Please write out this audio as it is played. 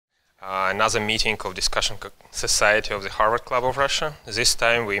another meeting of Discussion Society of the Harvard Club of Russia. This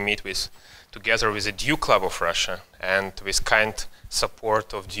time we meet together with the Duke Club of Russia and with kind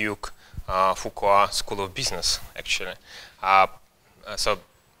support of Duke Fuqua School of Business, actually. So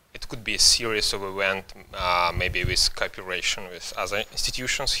it could be a series of events, maybe with cooperation with other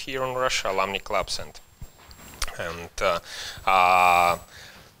institutions here in Russia, alumni clubs and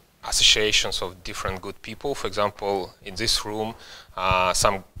associations of different good people. For example, in this room,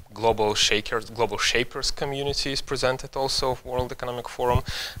 some global shapers community is presented also of World Economic Forum.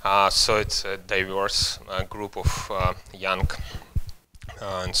 So it's a diverse group of young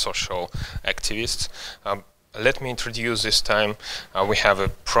and social activists. Let me introduce this time, we have a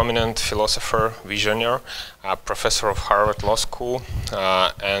prominent philosopher, visionary, professor of Harvard Law School,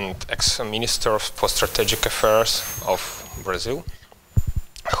 and ex-minister for strategic affairs of Brazil,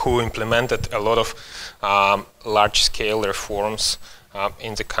 who implemented a lot of large-scale reforms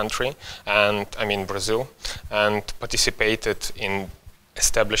in the country, and Brazil, and participated in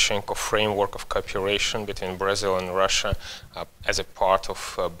establishing a framework of cooperation between Brazil and Russia as a part of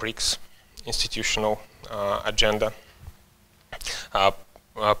BRICS institutional agenda.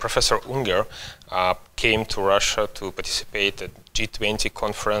 Professor Unger came to Russia to participate at G20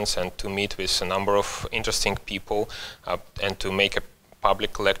 conference and to meet with a number of interesting people and to make a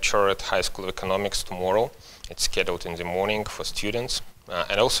public lecture at High School of Economics tomorrow. It's scheduled in the morning for students,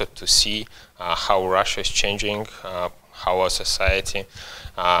 and also to see how Russia is changing, how our society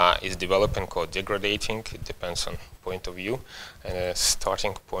is developing or degrading. It depends on point of view and a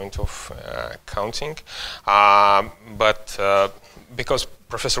starting point of counting. But because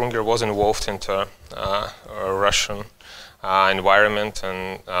Professor Unger was involved in the Russian environment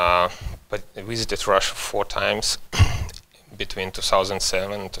and visited Russia 4 times between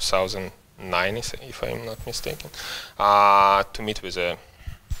 2007 and 2009, if I'm not mistaken, to meet with a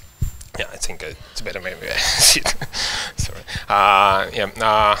I think it's better maybe I sit. Sorry.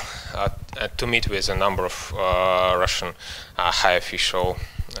 To meet with a number of Russian high official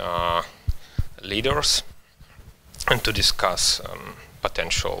leaders and to discuss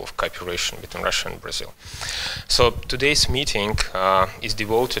potential of cooperation between Russia and Brazil. So today's meeting is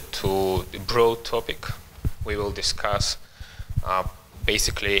devoted to a broad topic. We will discuss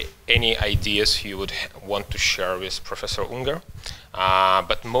basically any ideas you would want to share with Professor Unger.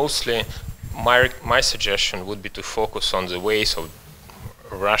 But mostly my suggestion would be to focus on the ways of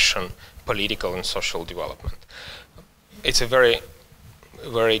Russian political and social development. It's a very,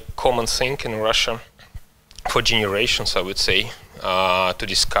 very common thing in Russia for generations, I would say, to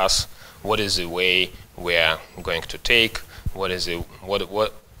discuss what is the way we are going to take, what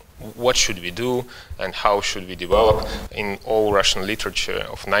should we do and how should we develop. In all Russian literature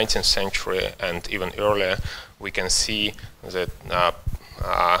of 19th century and even earlier, we can see that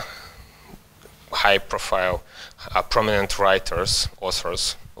high-profile, prominent writers,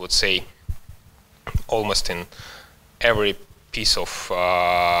 authors would say almost in every piece of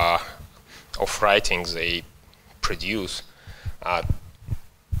writings they produce,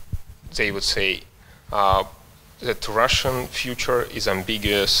 they would say that Russian future is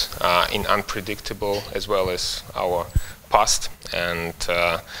ambiguous and unpredictable, as well as our past and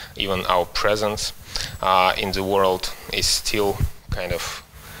even our presence in the world is still kind of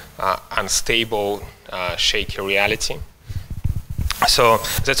unstable, shaky reality. So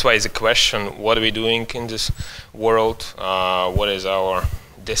that's why the question, what are we doing in this world, what is our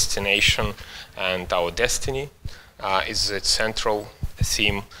destination and our destiny, is the central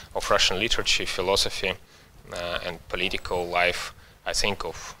theme of Russian literature, philosophy, and political life, I think,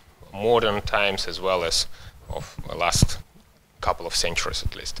 of modern times as well as of the last couple of centuries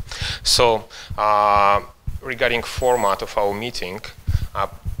at least. So regarding format of our meeting,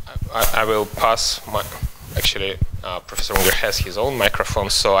 I will pass my, actually Professor Unger has his own microphone,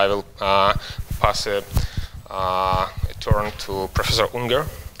 so I will pass a turn to Professor Unger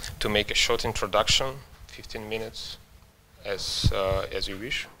to make a short introduction, 15 minutes as you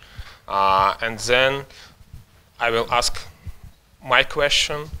wish, and then I will ask my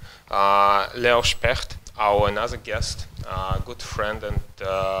question. Leo Specht, our another guest, good friend and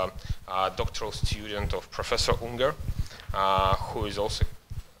doctoral student of Professor Unger, who is also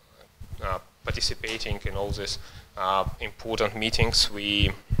participating in all these important meetings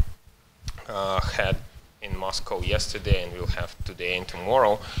we had in Moscow yesterday and we'll have today and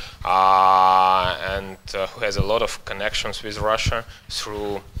tomorrow, and who has a lot of connections with Russia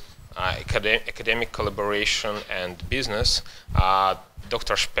through academic collaboration and business.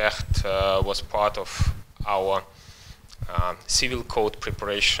 Dr. Specht was part of our civil code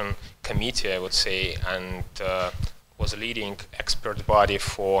preparation committee, I would say, and was a leading expert body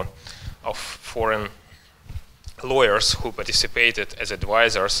of foreign lawyers who participated as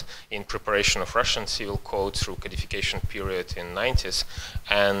advisors in preparation of Russian civil code through codification period in 90s,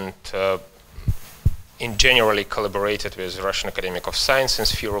 and in generally collaborated with Russian Academy of Science in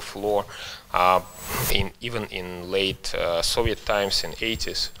sphere of law, even in late Soviet times in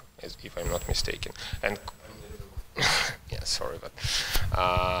 80s, if I'm not mistaken. And yeah, sorry, but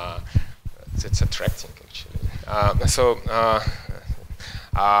it's attracting actually.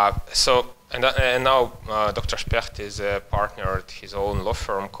 And now Dr. Specht is a partner at his own law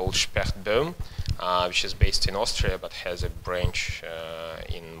firm called Specht Boehm, which is based in Austria but has a branch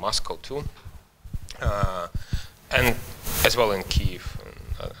in Moscow too, and as well in Kiev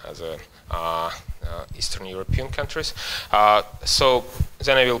as a Eastern European countries. So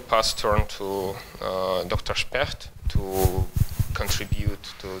then I will pass turn to Dr. Specht to contribute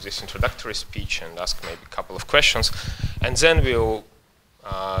to this introductory speech and ask maybe a couple of questions, and then we'll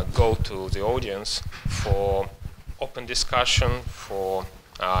go to the audience for open discussion, for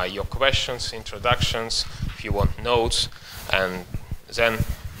your questions, introductions, if you want notes, and then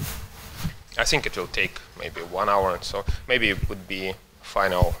I think it will take maybe 1 hour, and so maybe it would be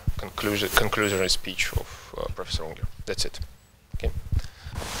final conclusionary speech of Professor Unger. That's it. Okay.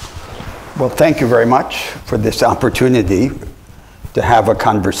 Well, thank you very much for this opportunity to have a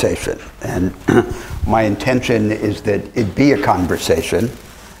conversation. And my intention is that it be a conversation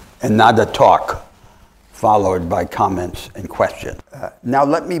and not a talk followed by comments and questions. Now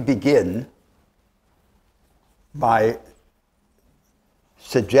let me begin by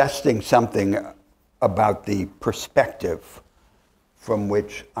suggesting something about the perspective from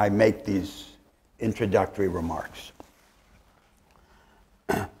which I make these introductory remarks.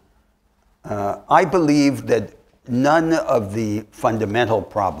 I believe that none of the fundamental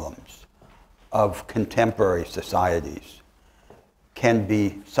problems of contemporary societies can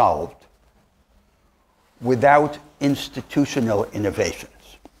be solved without institutional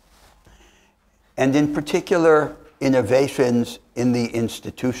innovations, and in particular, innovations in the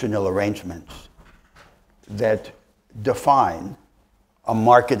institutional arrangements that define a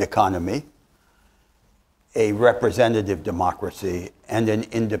market economy, a representative democracy, and an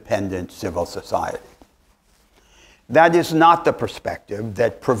independent civil society. That is not the perspective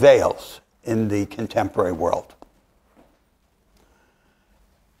that prevails in the contemporary world.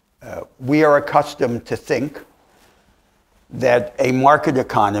 We are accustomed to think that a market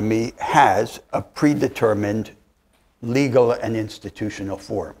economy has a predetermined legal and institutional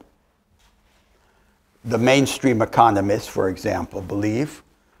form. The mainstream economists, for example, believe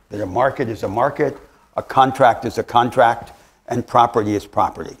that a market is a market, a contract is a contract, and property is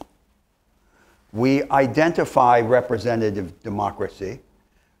property. We identify representative democracy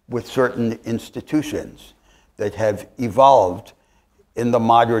with certain institutions that have evolved in the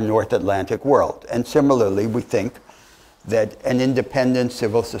modern North Atlantic world. And similarly, we think that an independent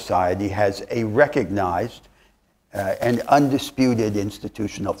civil society has a recognized and undisputed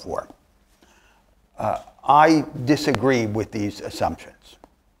institutional form. I disagree with these assumptions.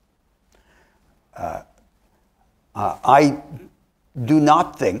 I do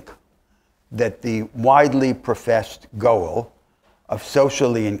not think that the widely professed goal of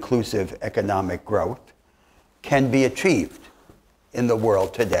socially inclusive economic growth can be achieved in the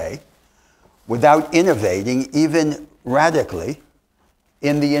world today without innovating, even radically,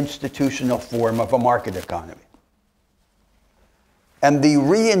 in the institutional form of a market economy. And the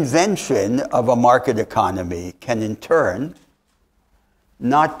reinvention of a market economy can, in turn,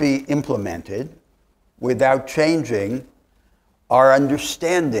 not be implemented without changing our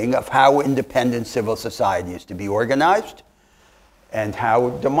understanding of how independent civil society is to be organized and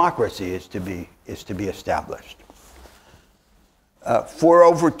how democracy is to be established. For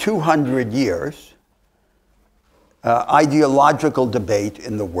over 200 years, ideological debate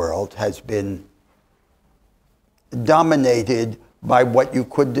in the world has been dominated by what you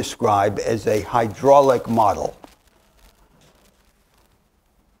could describe as a hydraulic model,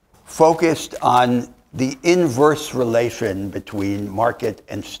 focused on the inverse relation between market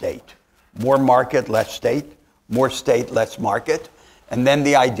and state. More market, less state, more state, less market, and then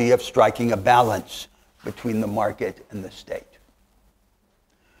the idea of striking a balance between the market and the state.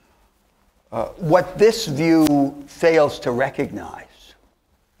 What this view fails to recognize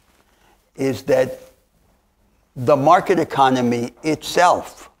is that the market economy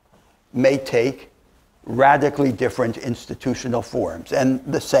itself may take radically different institutional forms. And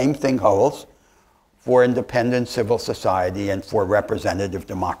the same thing holds for independent civil society and for representative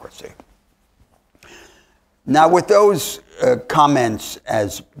democracy. Now, with those comments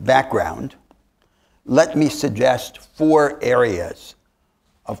as background, let me suggest 4 areas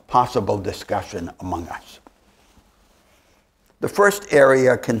of possible discussion among us. The first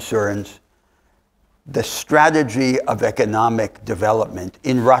area concerns the strategy of economic development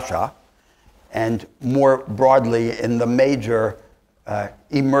in Russia and more broadly in the major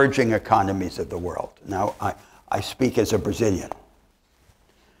emerging economies of the world. Now, I speak as a Brazilian,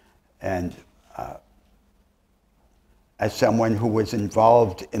 and as someone who was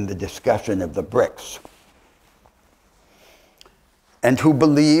involved in the discussion of the BRICS, and who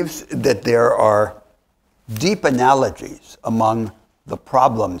believes that there are deep analogies among the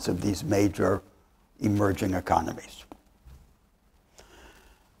problems of these major emerging economies.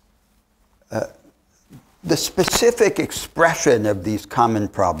 The specific expression of these common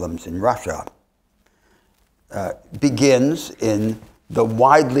problems in Russia begins in the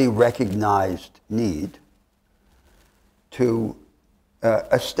widely recognized need to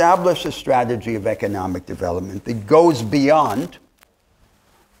establish a strategy of economic development that goes beyond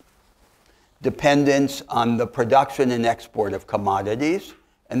dependence on the production and export of commodities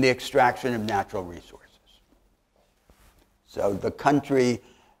and the extraction of natural resources. So the country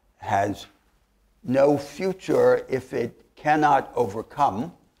has no future if it cannot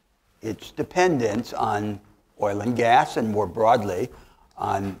overcome its dependence on oil and gas and more broadly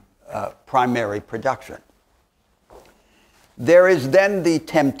on primary production. There is then the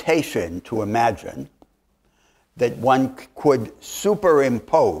temptation to imagine that one could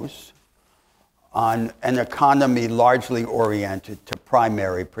superimpose on an economy largely oriented to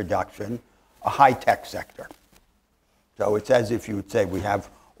primary production a high-tech sector. So it's as if you would say we have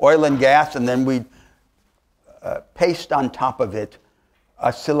oil and gas and then we paste on top of it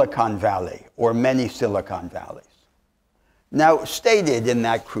a Silicon Valley or many Silicon Valleys. Now, stated in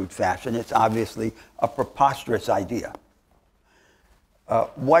that crude fashion, it's obviously a preposterous idea.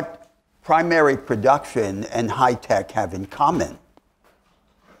 What primary production and high-tech have in common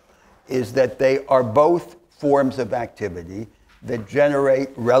is that they are both forms of activity that generate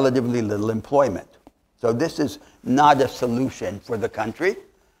relatively little employment. So this is not a solution for the country,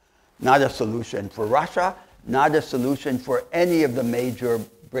 not a solution for Russia, not a solution for any of the major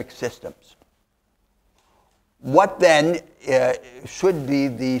BRIC systems. What then should be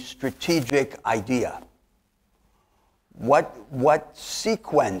the strategic idea? What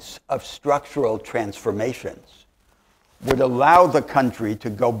sequence of structural transformations would allow the country to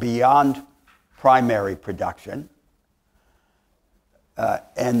go beyond primary production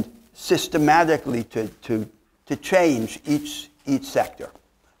and systematically to change each sector?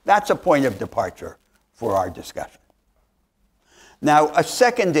 That's a point of departure for our discussion. Now, a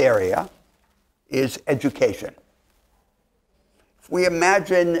second area is education. If we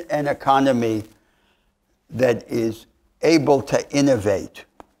imagine an economy that is able to innovate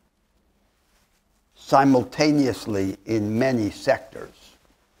simultaneously in many sectors,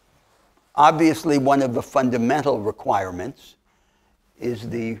 obviously one of the fundamental requirements is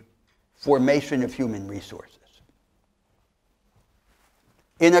the formation of human resources.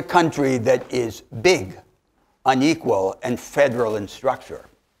 In a country that is big, unequal, and federal in structure,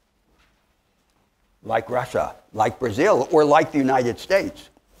 like Russia, like Brazil, or like the United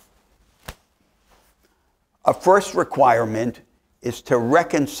States, a first requirement is to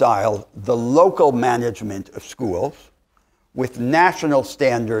reconcile the local management of schools with national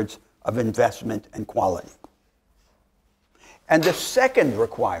standards of investment and quality. And the second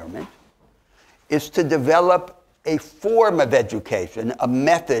requirement is to develop a form of education, a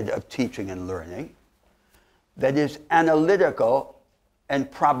method of teaching and learning that is analytical and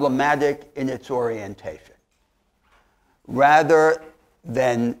problematic in its orientation, rather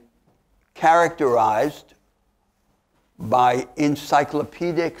than characterized by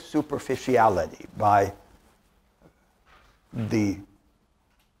encyclopedic superficiality, by the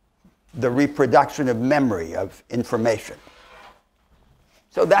reproduction of memory, of information.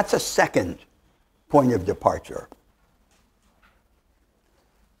 So that's a second point of departure.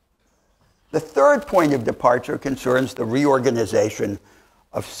 The third point of departure concerns the reorganization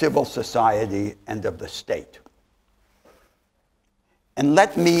of civil society and of the state. And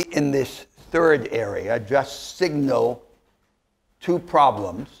let me, in this third area, just signal 2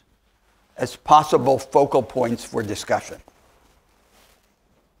 problems as possible focal points for discussion.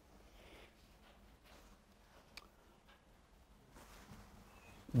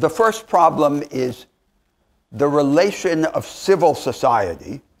 The first problem is the relation of civil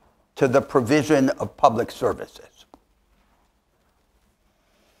society to the provision of public services.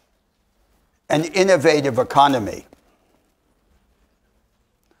 An innovative economy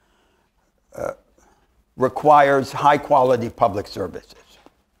requires high-quality public services.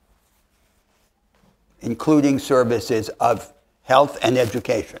 including services of health and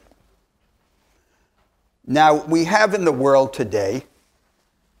education. Now, we have in the world today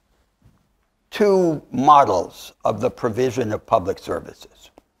two models of the provision of public services.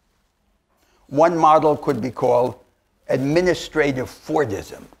 One model could be called administrative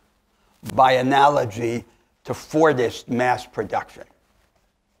Fordism, by analogy to Fordist mass production.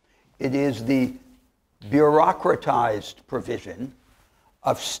 It is the bureaucratized provision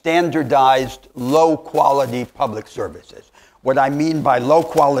of standardized, low-quality public services. What I mean by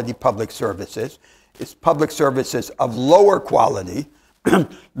low-quality public services is public services of lower quality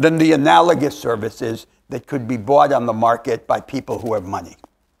than the analogous services that could be bought on the market by people who have money.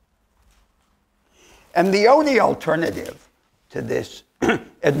 And the only alternative to this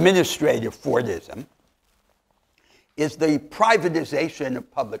administrative Fordism is the privatization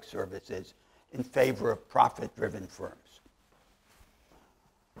of public services in favor of profit-driven firms.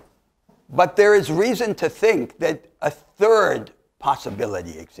 But there is reason to think that a third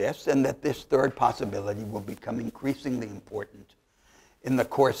possibility exists, and that this third possibility will become increasingly important in the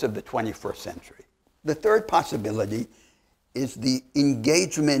course of the 21st century. The third possibility is the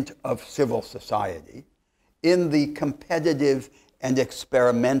engagement of civil society in the competitive and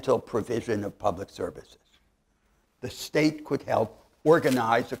experimental provision of public services. The state could help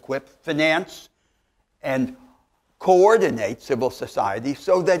organize, equip, finance, and coordinate civil society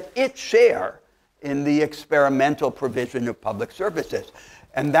so that its share in the experimental provision of public services.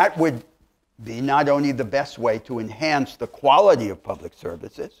 And that would be not only the best way to enhance the quality of public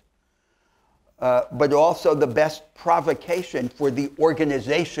services, but also the best provocation for the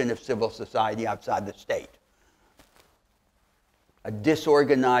organization of civil society outside the state. A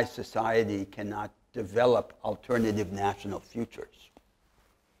disorganized society cannot develop alternative national futures.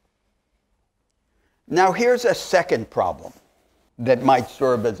 Now, here's a second problem that might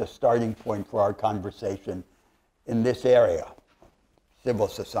serve as a starting point for our conversation in this area, civil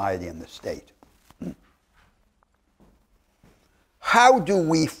society and the state. How do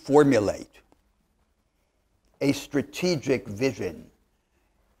we formulate a strategic vision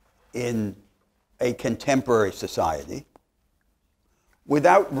in a contemporary society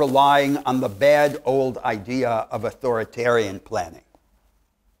without relying on the bad old idea of authoritarian planning?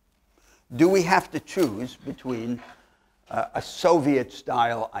 Do we have to choose between a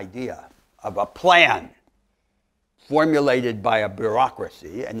Soviet-style idea of a plan formulated by a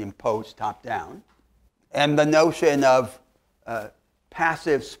bureaucracy and imposed top-down, and the notion of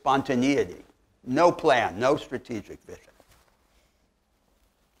passive spontaneity, no plan, no strategic vision?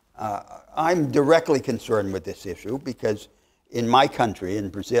 I'm directly concerned with this issue because in my country, in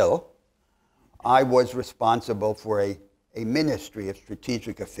Brazil, I was responsible for a ministry of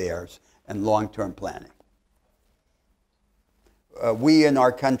strategic affairs and long-term planning. We in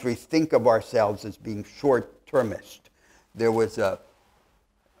our country think of ourselves as being short-termist. There was a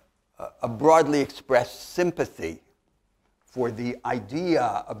broadly expressed sympathy for the idea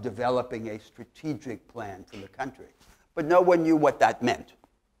of developing a strategic plan for the country, but no one knew what that meant.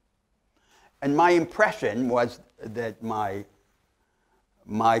 And my impression was that my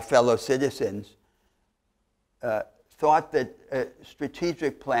fellow citizens thought that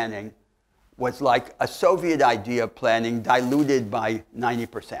strategic planning was like a Soviet idea of planning diluted by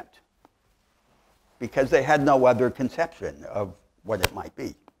 90%, because they had no other conception of what it might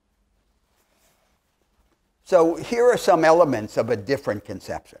be. So here are some elements of a different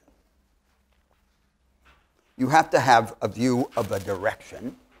conception. You have to have a view of a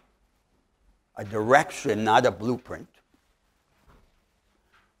direction, not a blueprint.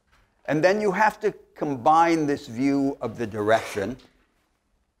 And then you have to combine this view of the direction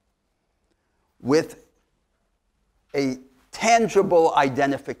with a tangible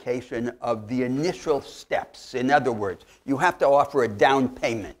identification of the initial steps. In other words, you have to offer a down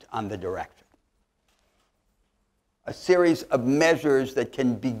payment on the direction, a series of measures that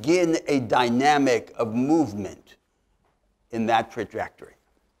can begin a dynamic of movement in that trajectory.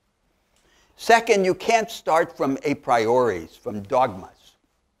 Second, you can't start from a priori's, from dogmas.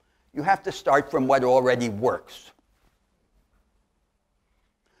 You have to start from what already works.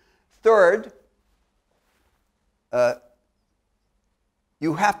 Third,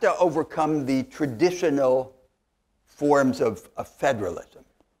 you have to overcome the traditional forms of federalism.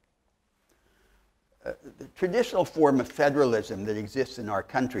 The traditional form of federalism that exists in our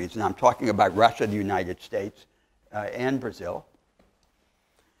countries, and I'm talking about Russia, the United States, and Brazil,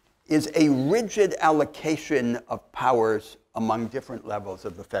 is a rigid allocation of powers among different levels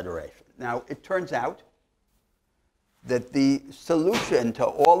of the federation. Now, it turns out that the solution to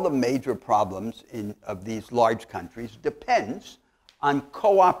all the major problems of these large countries depends on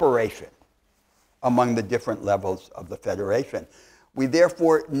cooperation. among the different levels of the federation. We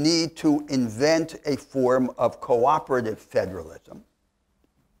therefore need to invent a form of cooperative federalism.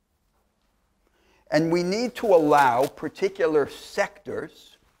 And we need to allow particular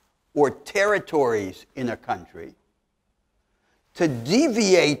sectors or territories in a country to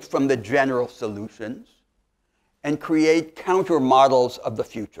deviate from the general solutions and create counter models of the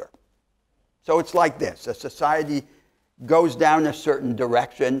future. So it's like this. A society goes down a certain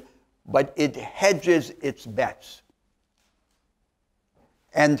direction, but it hedges its bets.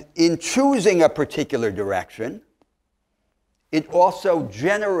 And in choosing a particular direction, it also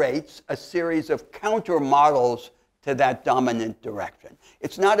generates a series of counter models to that dominant direction.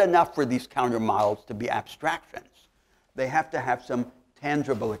 It's not enough for these counter models to be abstractions. They have to have some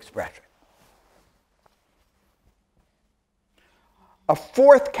tangible expression. A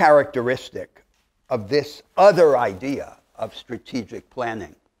fourth characteristic of this other idea of strategic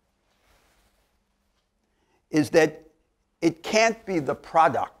planning is that it can't be the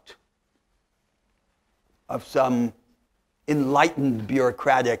product of some enlightened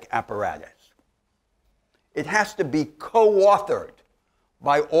bureaucratic apparatus. It has to be co-authored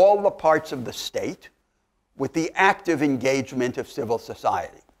by all the parts of the state with the active engagement of civil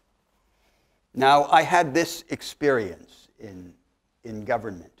society. Now, I had this experience in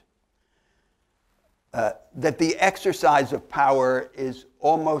government, that the exercise of power is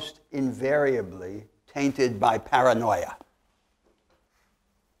almost invariably tainted by paranoia.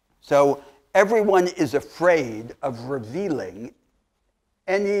 So everyone is afraid of revealing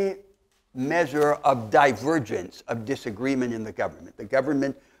any measure of divergence, of disagreement in the government. The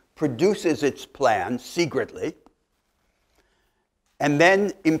government produces its plan secretly and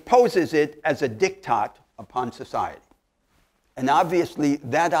then imposes it as a diktat upon society. And obviously,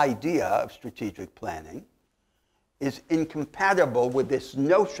 that idea of strategic planning is incompatible with this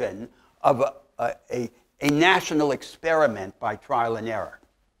notion of a national experiment by trial and error.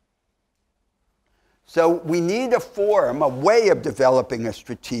 So we need a form, a way of developing a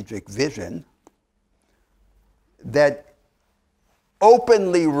strategic vision that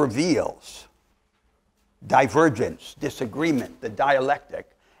openly reveals divergence, disagreement, the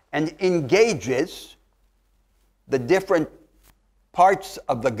dialectic, and engages the different parts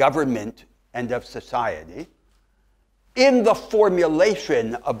of the government and of society in the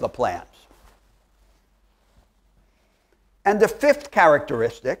formulation of the plans. And the fifth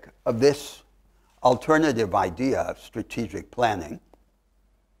characteristic of this alternative idea of strategic planning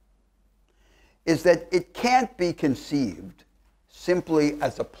is that it can't be conceived simply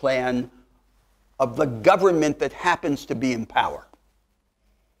as a plan of the government that happens to be in power.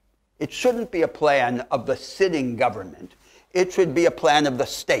 It shouldn't be a plan of the sitting government. It should be a plan of the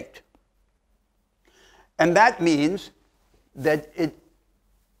state. And that means that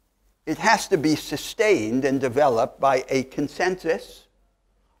it has to be sustained and developed by a consensus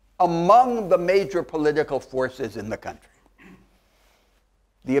among the major political forces in the country.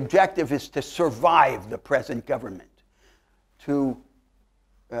 The objective is to survive the present government, to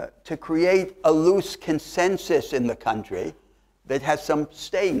create a loose consensus in the country that has some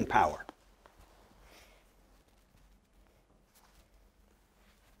staying power.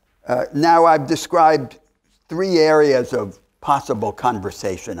 Now I've described three areas of possible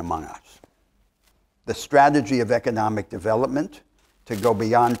conversation among us. The strategy of economic development, to go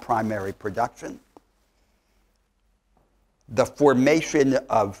beyond primary production, the formation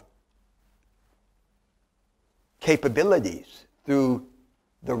of capabilities through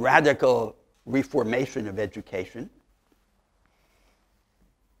the radical reformation of education,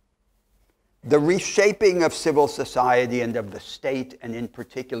 the reshaping of civil society and of the state, and in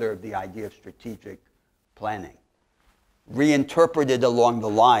particular of the idea of strategic planning, reinterpreted along the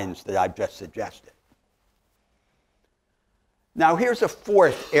lines that I've just suggested. Now, here's a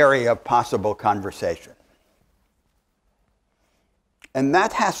fourth area of possible conversation. And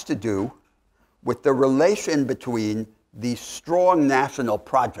that has to do with the relation between these strong national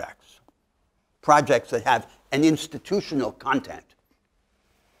projects that have an institutional content,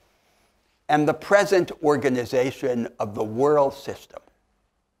 and the present organization of the world system,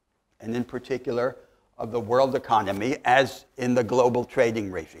 and in particular of the world economy as in the global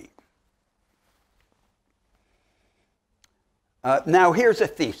trading regime. Now, here's a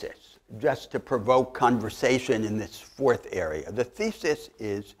thesis, just to provoke conversation in this fourth area. The thesis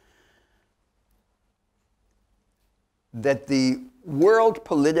is that the world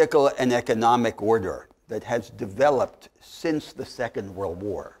political and economic order that has developed since the Second World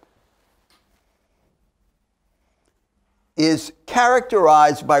War is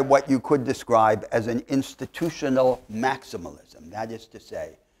characterized by what you could describe as an institutional maximalism. That is to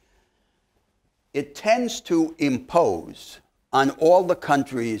say, it tends to impose on all the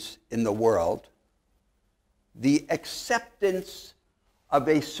countries in the world the acceptance of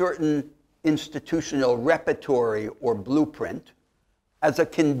a certain institutional repertory or blueprint as a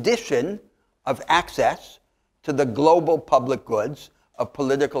condition of access to the global public goods of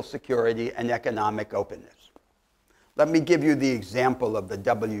political security and economic openness. Let me give you the example of the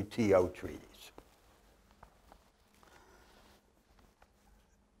WTO treaties.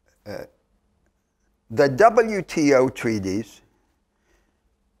 The WTO treaties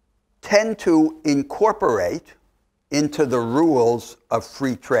tend to incorporate into the rules of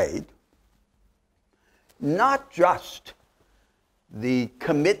free trade not just the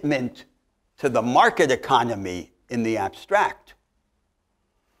commitment to the market economy in the abstract,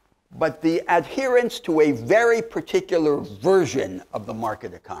 but the adherence to a very particular version of the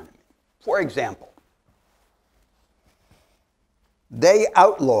market economy. For example, they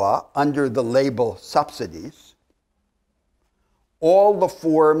outlaw, under the label subsidies, all the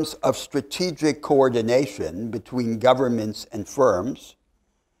forms of strategic coordination between governments and firms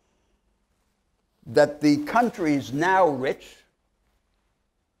that the countries now rich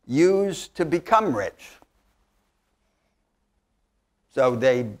use to become rich. So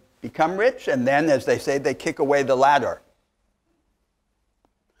they become rich, and then, as they say, they kick away the ladder.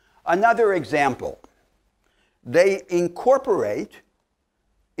 Another example, they incorporate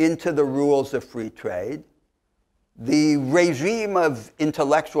into the rules of free trade the regime of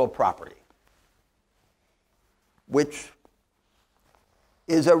intellectual property, which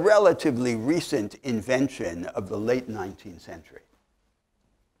is a relatively recent invention of the late 19th century,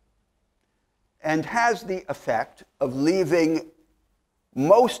 and has the effect of leaving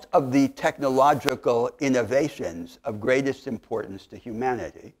most of the technological innovations of greatest importance to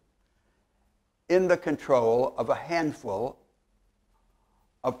humanity in the control of a handful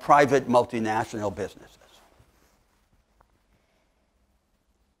of private multinational businesses.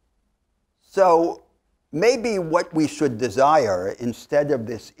 So maybe what we should desire, instead of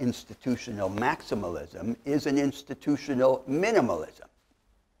this institutional maximalism, is an institutional minimalism.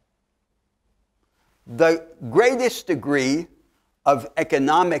 The greatest degree of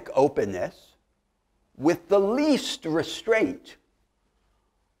economic openness with the least restraint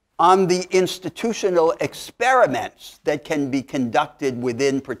on the institutional experiments that can be conducted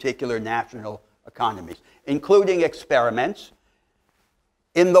within particular national economies, including experiments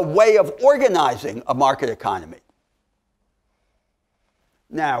in the way of organizing a market economy.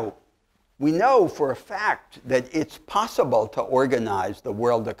 Now, we know for a fact that it's possible to organize the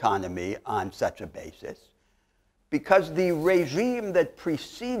world economy on such a basis because the regime that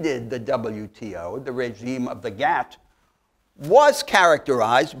preceded the WTO, the regime of the GATT, was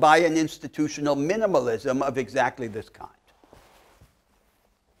characterized by an institutional minimalism of exactly this kind.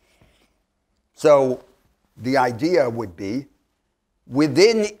 So the idea would be,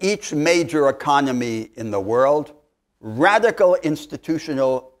 within each major economy in the world, radical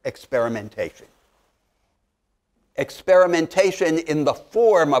institutional experimentation. Experimentation in the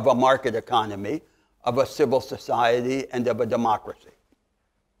form of a market economy, of a civil society, and of a democracy.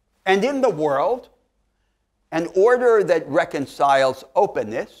 And in the world, an order that reconciles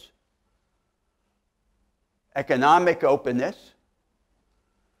openness, economic openness,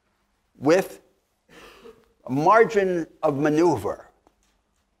 with a margin of maneuver.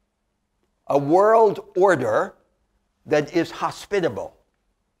 A world order that is hospitable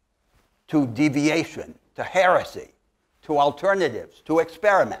to deviation, to heresy, to alternatives, to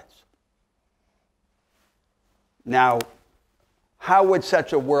experiments. Now, how would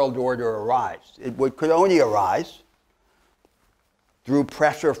such a world order arise? It could only arise through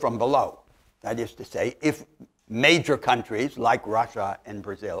pressure from below. That is to say, if major countries like Russia and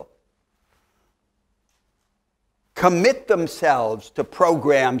Brazil commit themselves to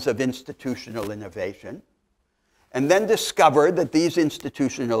programs of institutional innovation, and then discover that these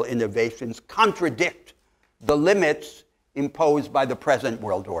institutional innovations contradict the limits imposed by the present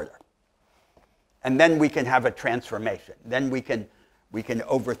world order. And then we can have a transformation. Then we can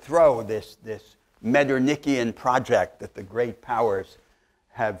overthrow this Metternichian project that the great powers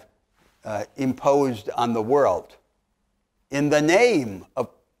have imposed on the world in the name of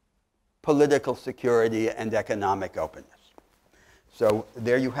political security and economic openness. So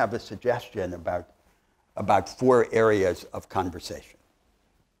there you have a suggestion about 4 areas of conversation.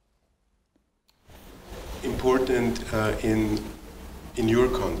 Important in your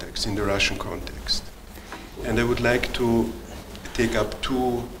context, in the Russian context. And I would like to take up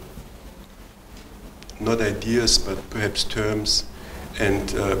 2, not ideas, but perhaps terms,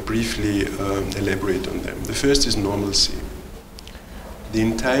 and briefly elaborate on them. The first is normalcy. the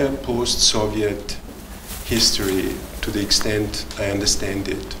entire post-Soviet history, to the extent I understand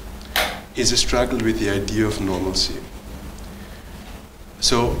it, is a struggle with the idea of normalcy.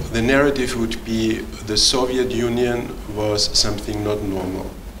 So the narrative would be the Soviet Union was something not normal,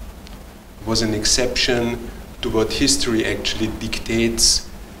 was an exception to what history actually dictates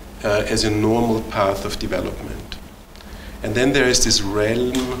as a normal path of development. And then there is this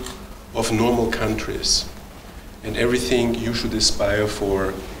realm of normal countries, and everything you should aspire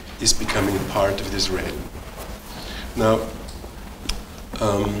for is becoming part of this realm. Now,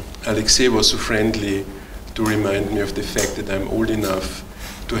 Alexei was so friendly to remind me of the fact that I'm old enough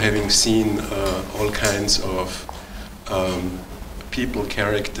to having seen all kinds of people,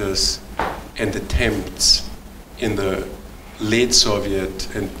 characters, and attempts in the late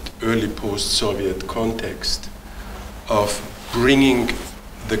Soviet and early post-Soviet context of bringing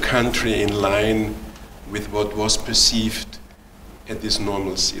the country in line with what was perceived at this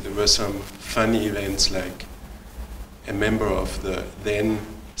normalcy. There were some funny events, like a member of the then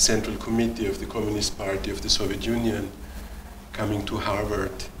Central Committee of the Communist Party of the Soviet Union coming to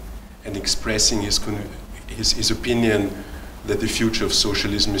Harvard and expressing his opinion that the future of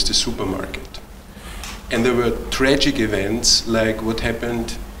socialism is the supermarket. And there were tragic events like what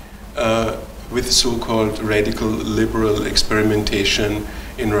happened with so-called radical liberal experimentation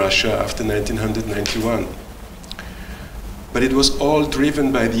in Russia after 1991. But it was all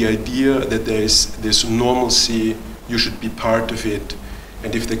driven by the idea that there is this normalcy, you should be part of it,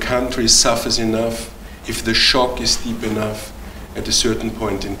 and if the country suffers enough, if the shock is deep enough, at a certain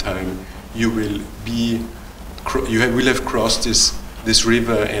point in time, you will have crossed this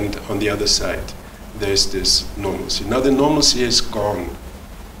river, and on the other side, there's this normalcy. Now the normalcy is gone.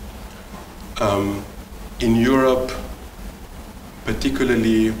 In Europe,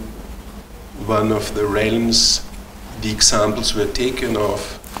 particularly one of the realms the examples were taken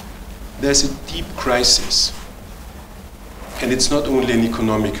of, there's a deep crisis. And it's not only an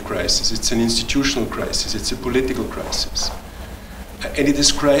economic crisis, it's an institutional crisis, it's a political crisis. And it is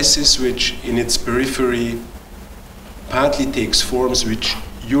a crisis which in its periphery partly takes forms which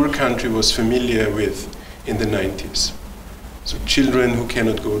your country was familiar with in the 90s. So children who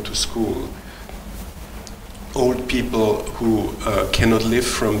cannot go to school, old people who cannot live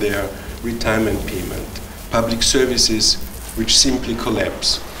from their retirement payment, public services which simply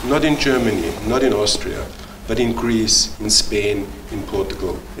collapse, not in Germany, not in Austria, but in Greece, in Spain, in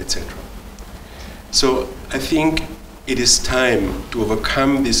Portugal, etc. So I think it is time to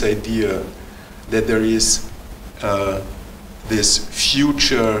overcome this idea that there is this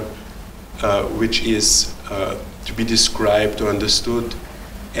future which is to be described or understood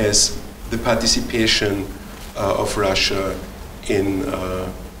as the participation of Russia in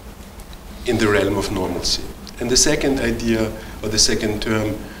the realm of normalcy. And the second idea, or the second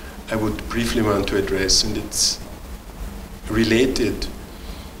term, I would briefly want to address, and it's related,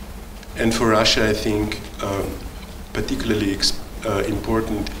 and for Russia, I think, particularly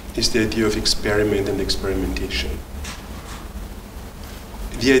important, is the idea of experiment and experimentation.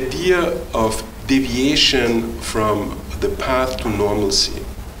 The idea of deviation from the path to normalcy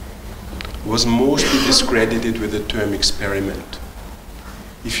was mostly discredited with the term experiment.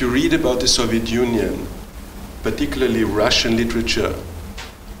 If you read about the Soviet Union, particularly Russian literature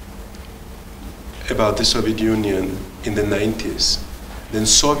about the Soviet Union in the 90s, then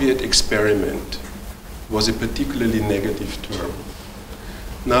Soviet experiment was a particularly negative term.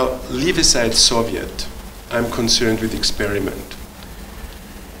 Now, leave aside Soviet, I'm concerned with experiment.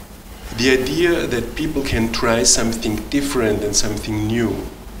 The idea that people can try something different and something new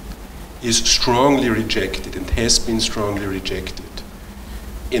is strongly rejected and has been strongly rejected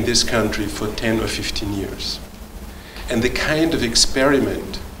in this country for 10 or 15 years. And the kind of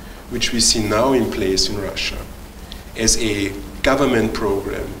experiment which we see now in place in Russia as a government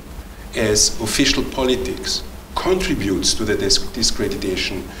program, as official politics, contributes to the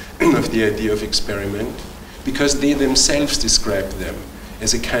discreditation of the idea of experiment, because they themselves describe them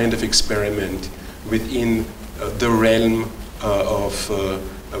as a kind of experiment within the realm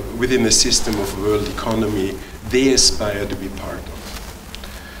within the system of world economy they aspire to be part of.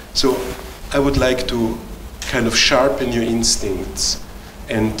 So I would like to kind of sharpen your instincts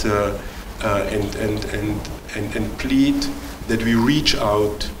and plead that we reach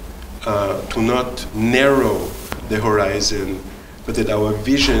out to not narrow the horizon, but that our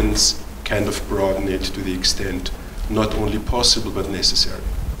visions kind of broaden it to the extent not only possible but necessary.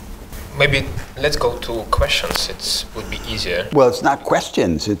 Maybe let's go to questions. It would be easier. Well, it's not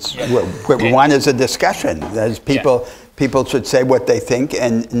questions. It's one is a discussion. As people should say what they think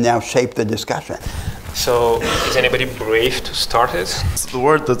and now shape the discussion. So, is anybody brave to start it? So the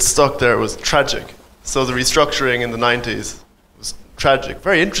word that stuck there was tragic. So the restructuring in the 90s was tragic,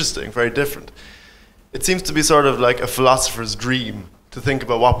 very interesting, very different. It seems to be sort of like a philosopher's dream to think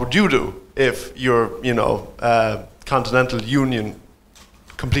about what would you do if your, continental union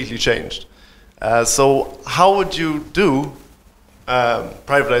completely changed. So how would you do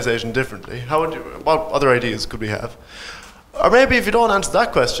privatization differently? What other ideas could we have? Or maybe if you don't answer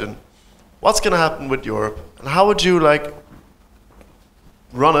that question, what's going to happen with Europe? And how would you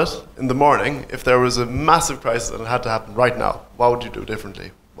run it in the morning if there was a massive crisis and it had to happen right now? What would you do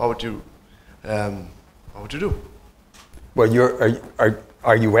differently? What would you do? Well,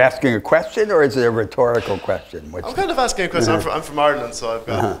 are you asking a question, or is it a rhetorical question? I'm kind of asking a question. I'm from Ireland, so I've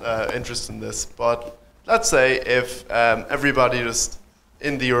got interest in this. But let's say if everybody just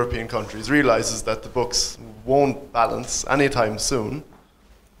in the European countries realizes that the books won't balance anytime soon,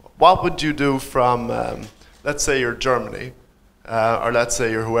 what would you do from, let's say you're Germany, or let's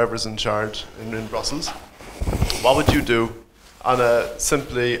say you're whoever's in charge in Brussels? What would you do on a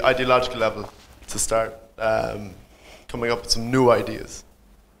simply ideological level to start coming up with some new ideas?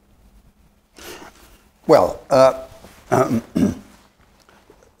 Well,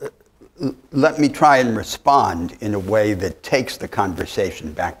 let me try and respond in a way that takes the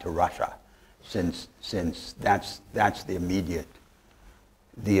conversation back to Russia, since that's the immediate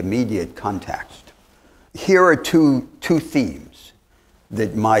context. Here are two themes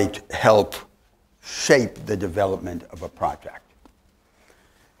that might help shape the development of a project.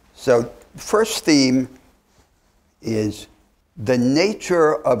 So the first theme is the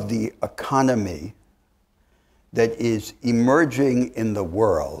nature of the economy that is emerging in the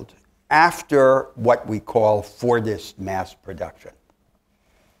world after what we call Fordist mass production.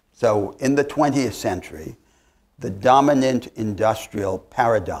 So in the 20th century, the dominant industrial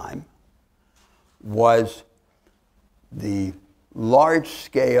paradigm was the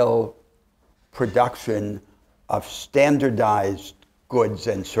large-scale production of standardized goods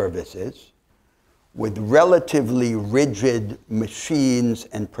and services with relatively rigid machines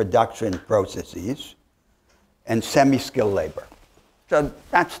and production processes and semi-skilled labor. So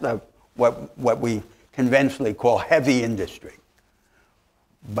that's what we conventionally call heavy industry.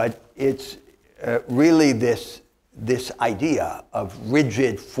 But it's really this idea of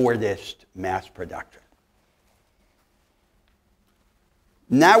rigid Fordist mass production.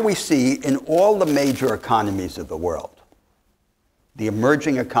 Now we see in all the major economies of the world, the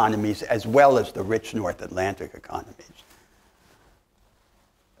emerging economies as well as the rich North Atlantic economies,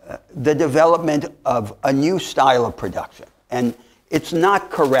 the development of a new style of production. And it's not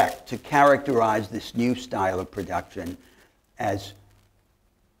correct to characterize this new style of production as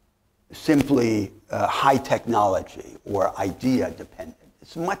simply high technology or idea dependent.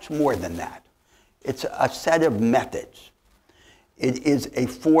 It's much more than that. It's a set of methods. It is a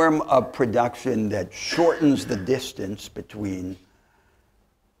form of production that shortens the distance between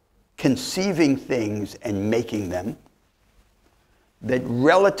conceiving things and making them, that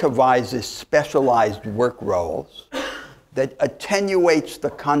relativizes specialized work roles, that attenuates the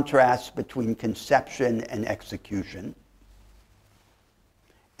contrast between conception and execution,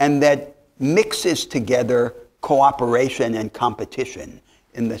 and that mixes together cooperation and competition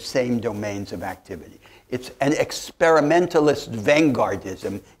in the same domains of activity. It's an experimentalist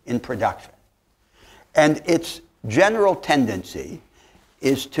vanguardism in production. And its general tendency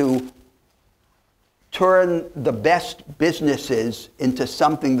is to turn the best businesses into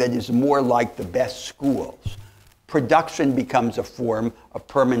something that is more like the best schools. Production becomes a form of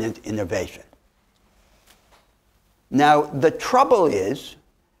permanent innovation. Now, the trouble is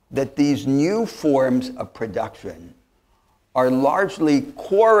that these new forms of production are largely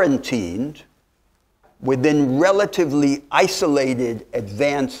quarantined within relatively isolated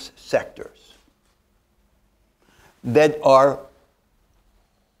advanced sectors that are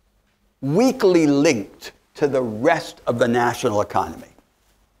weakly linked to the rest of the national economy.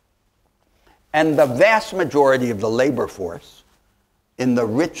 And the vast majority of the labor force in the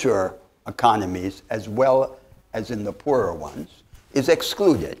richer economies, as well as in the poorer ones, is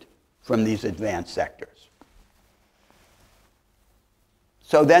excluded from these advanced sectors.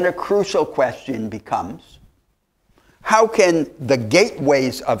 So then a crucial question becomes, how can the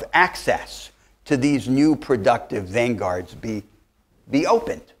gateways of access to these new productive vanguards be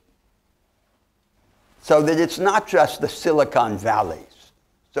opened? So that it's not just the Silicon Valleys,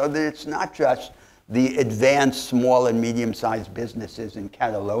 so that it's not just the advanced small and medium-sized businesses in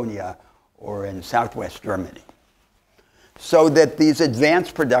Catalonia or in Southwest Germany, so that these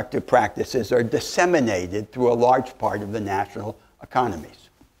advanced productive practices are disseminated through a large part of the national economies.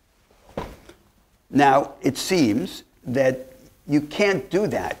 Now, it seems that you can't do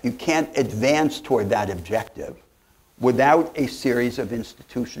that. You can't advance toward that objective without a series of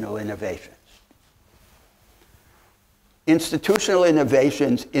institutional innovations. Institutional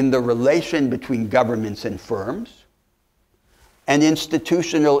innovations in the relation between governments and firms, and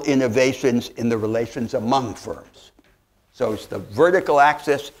institutional innovations in the relations among firms. So it's the vertical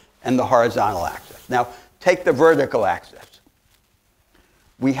axis and the horizontal axis. Now, take the vertical axis.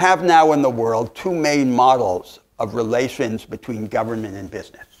 We have now in the world two main models of relations between government and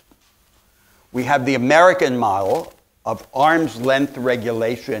business. We have the American model of arm's length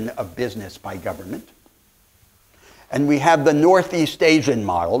regulation of business by government. And we have the Northeast Asian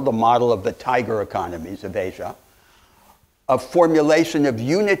model, the model of the tiger economies of Asia, of formulation of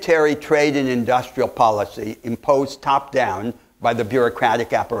unitary trade and industrial policy imposed top-down by the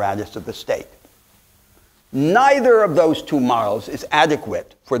bureaucratic apparatus of the state. Neither of those two models is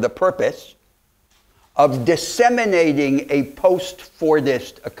adequate for the purpose of disseminating a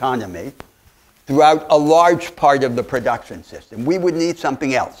post-Fordist economy throughout a large part of the production system. We would need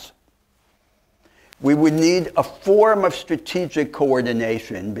something else. We would need a form of strategic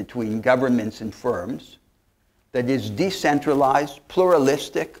coordination between governments and firms that is decentralized,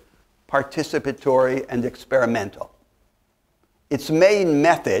 pluralistic, participatory, and experimental. Its main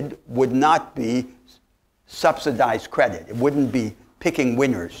method would not be subsidized credit. It wouldn't be picking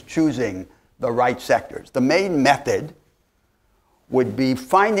winners, choosing the right sectors. The main method would be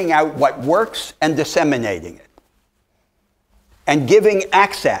finding out what works and disseminating it, and giving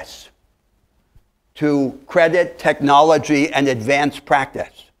access to credit, technology, and advanced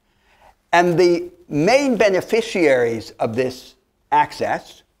practice. And the main beneficiaries of this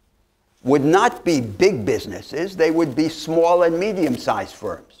access would not be big businesses, they would be small and medium-sized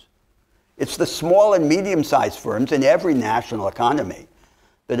firms. It's the small and medium-sized firms in every national economy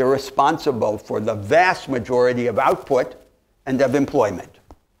that are responsible for the vast majority of output and of employment.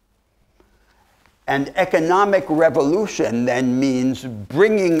 And economic revolution then means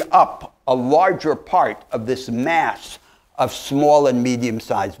bringing up a larger part of this mass of small and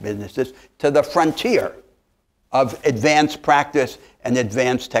medium-sized businesses to the frontier of advanced practice and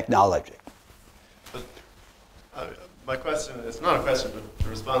advanced technology. But, my question is not a question, but the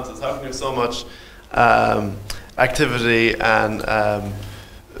response is: how can you have so much activity and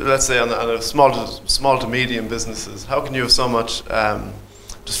let's say on the small to medium businesses, how can you have so much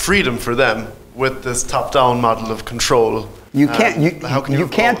just freedom for them with this top-down model of control? You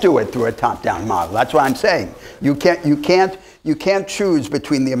can't do it through a top-down model. That's what I'm saying. You can't choose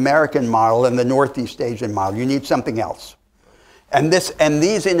between the American model and the Northeast Asian model. You need something else. And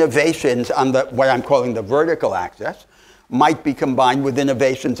these innovations on what I'm calling the vertical axis might be combined with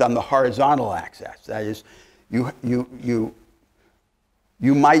innovations on the horizontal axis. That is, you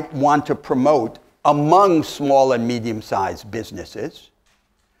might want to promote among small and medium-sized businesses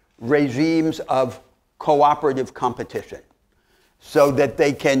regimes of cooperative competition so that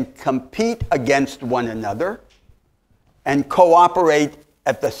they can compete against one another and cooperate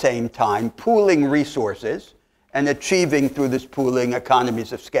at the same time, pooling resources and achieving through this pooling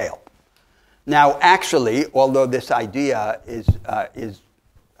economies of scale. Now, actually, although this idea is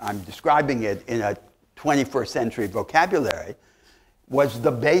I'm describing it in a 21st century vocabulary, was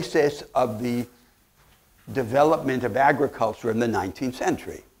the basis of the development of agriculture in the 19th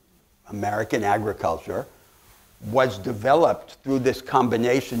century. American agriculture was developed through this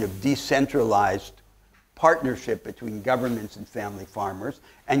combination of decentralized partnership between governments and family farmers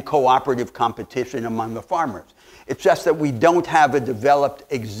and cooperative competition among the farmers. It's just that we don't have a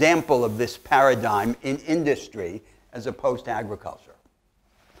developed example of this paradigm in industry as opposed to agriculture.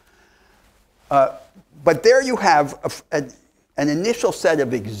 But there you have an initial set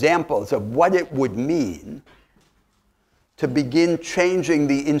of examples of what it would mean to begin changing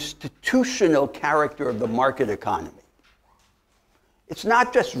the institutional character of the market economy. It's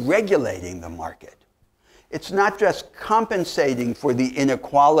not just regulating the market. It's not just compensating for the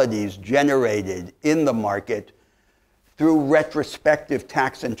inequalities generated in the market through retrospective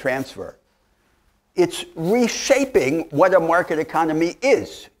tax and transfer. It's reshaping what a market economy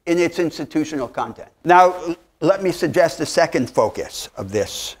is in its institutional content. Now, let me suggest a second focus of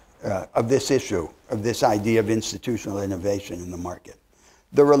this issue, of this idea of institutional innovation in the market: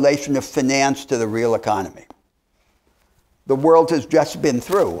 the relation of finance to the real economy. The world has just been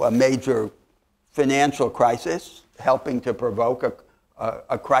through a major financial crisis, helping to provoke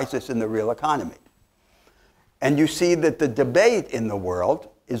a crisis in the real economy. And you see that the debate in the world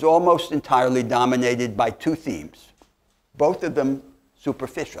is almost entirely dominated by two themes, both of them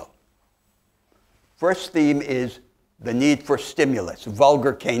superficial. First theme is the need for stimulus,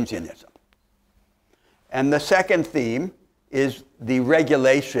 vulgar Keynesianism. And the second theme is the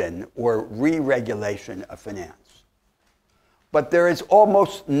regulation or re-regulation of finance. But there is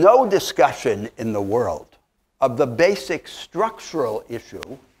almost no discussion in the world of the basic structural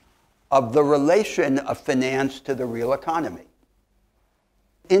issue of the relation of finance to the real economy.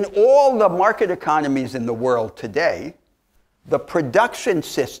 In all the market economies in the world today, the production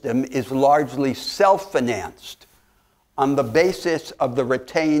system is largely self-financed on the basis of the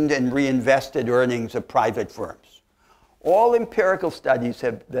retained and reinvested earnings of private firms. All empirical studies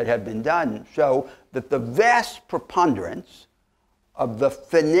that have been done show that the vast preponderance of the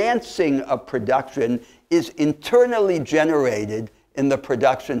financing of production is internally generated in the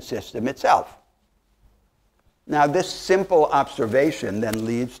production system itself. Now, this simple observation then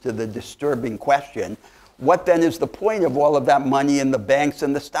leads to the disturbing question, what then is the point of all of that money in the banks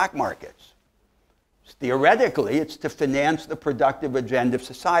and the stock markets? Theoretically, it's to finance the productive agenda of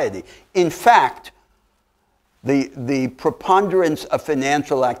society. In fact, the preponderance of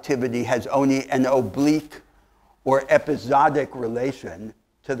financial activity has only an oblique or episodic relation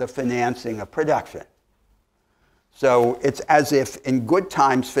to the financing of production. So it's as if in good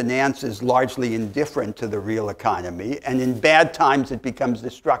times finance is largely indifferent to the real economy, and in bad times it becomes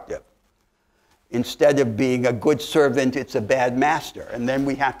destructive. Instead of being a good servant, it's a bad master. And then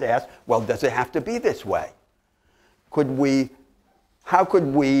we have to ask, well, does it have to be this way? How could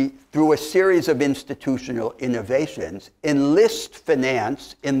we, through a series of institutional innovations, enlist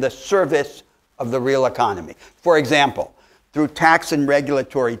finance in the service of the real economy? For example, through tax and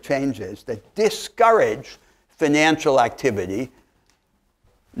regulatory changes that discourage financial activity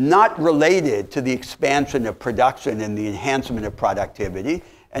not related to the expansion of production and the enhancement of productivity,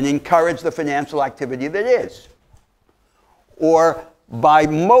 and encourage the financial activity that is. Or by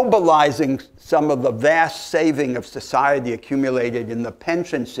mobilizing some of the vast saving of society accumulated in the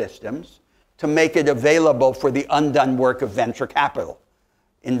pension systems to make it available for the undone work of venture capital,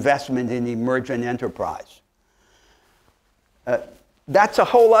 investment in emergent enterprise. That's a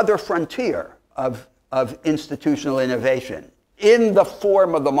whole other frontier of institutional innovation in the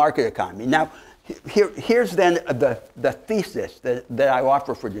form of the market economy. Now, here's then the thesis that I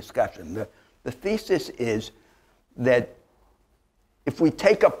offer for discussion. The thesis is that if we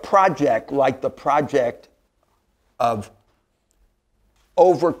take a project like the project of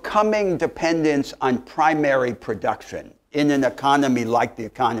overcoming dependence on primary production in an economy like the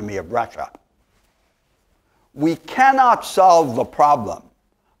economy of Russia, we cannot solve the problem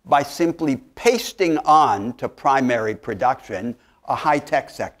by simply pasting on to primary production a high-tech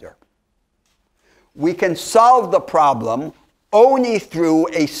sector. We can solve the problem only through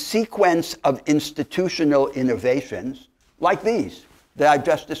a sequence of institutional innovations like these that I've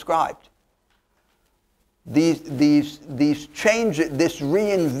just described. These changes, this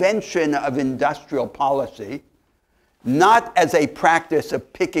reinvention of industrial policy, not as a practice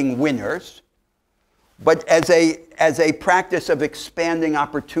of picking winners, but as a practice of expanding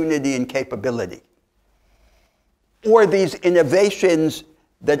opportunity and capability. Or these innovations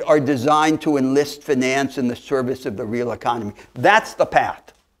that are designed to enlist finance in the service of the real economy. That's the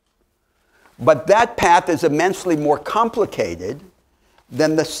path. But that path is immensely more complicated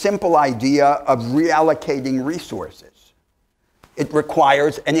than the simple idea of reallocating resources. It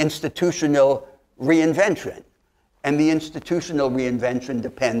requires an institutional reinvention. And the institutional reinvention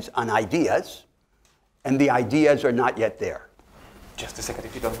depends on ideas, and the ideas are not yet there. Just a second,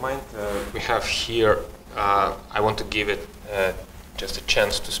 if you don't mind. We have here, I want to give it just a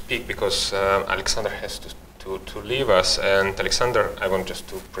chance to speak because Alexander has to leave us. And Alexander, I want just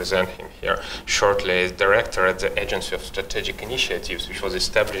to present him here shortly, is director at the Agency of Strategic Initiatives, which was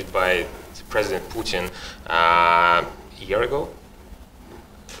established by President Putin a year ago.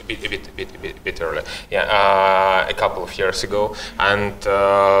 A bit earlier, yeah, a couple of years ago. And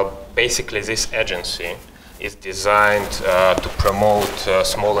basically this agency is designed to promote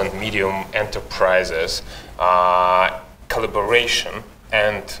small and medium enterprises, collaboration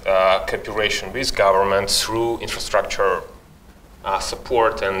and cooperation with government through infrastructure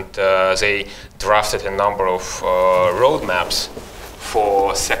support, and they drafted a number of roadmaps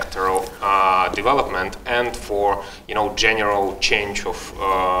for sectoral development and for general change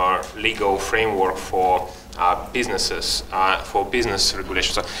of legal framework for businesses, for business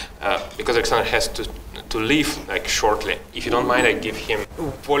regulation. So, because Alexander has to leave shortly, if you don't mind, I give him a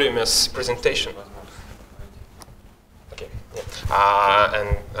voluminous presentation. Okay.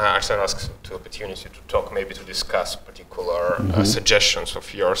 And Arsene asks the opportunity to talk, maybe to discuss particular suggestions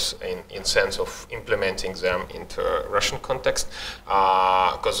of yours in sense of implementing them into Russian context.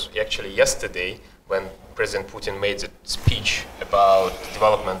 Because actually yesterday, when President Putin made the speech about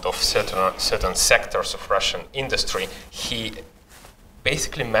development of certain sectors of Russian industry, he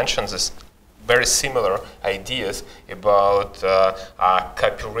basically mentions this very similar ideas about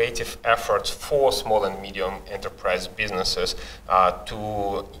cooperative efforts for small and medium enterprise businesses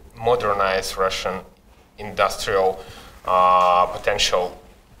to modernize Russian industrial potential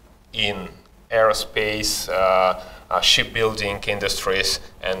in aerospace, shipbuilding industries,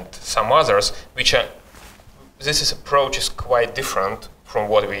 and some others, which are, this approach is quite different from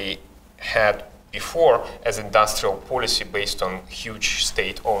what we had before as industrial policy based on huge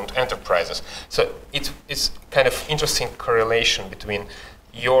state-owned enterprises. So it's kind of interesting correlation between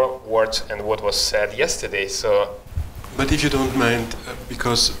your words and what was said yesterday. So, but if you don't mind,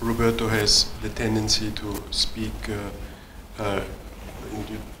 because Roberto has the tendency to speak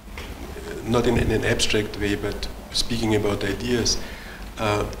not in an abstract way, but speaking about ideas,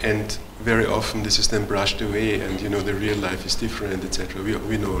 and very often this is then brushed away, and you know the real life is different, etc.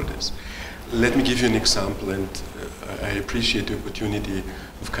 We know all this. Let me give you an example, and I appreciate the opportunity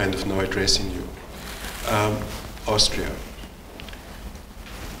of kind of now addressing you. Austria.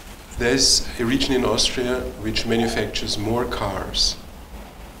 There's a region in Austria which manufactures more cars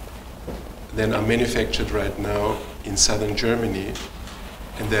than are manufactured right now in southern Germany,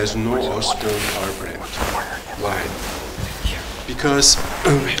 and there's no Austrian car brand. Why? Because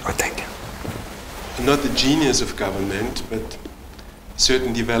not the genius of government, but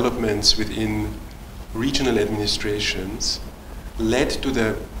certain developments within regional administrations led to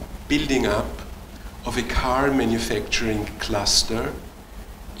the building up of a car manufacturing cluster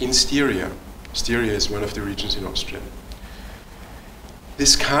in Styria. Styria is one of the regions in Austria.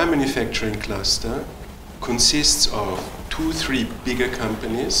 This car manufacturing cluster consists of 2-3 bigger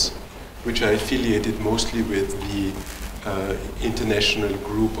companies, which are affiliated mostly with the international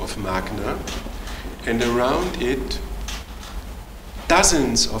group of Magna, and around it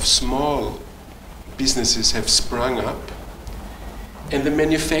dozens of small businesses have sprung up, and the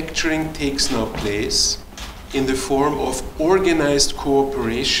manufacturing takes now place in the form of organized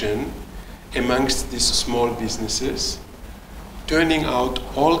cooperation amongst these small businesses, turning out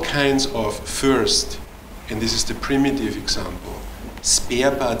all kinds of, first, and this is the primitive example,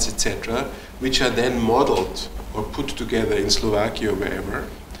 spare parts, etc., which are then modeled or put together in Slovakia or wherever,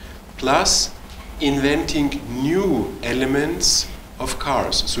 plus inventing new elements of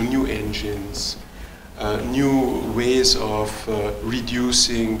cars, so new engines, new ways of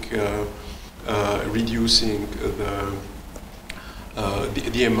reducing the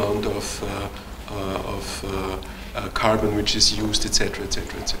amount of carbon which is used, etc.,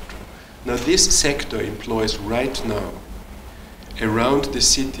 etc., etc. Now, this sector employs right now, around the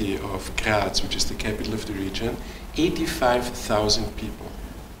city of Graz, which is the capital of the region, 85,000 people.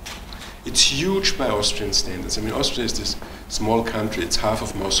 It's huge by Austrian standards. I mean, Austria is this small country, it's half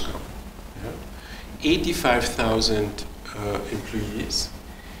of Moscow. Yeah? 85,000 employees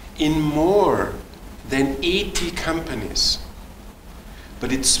in more than 80 companies.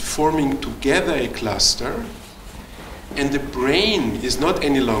 But it's forming together a cluster, and the brain is not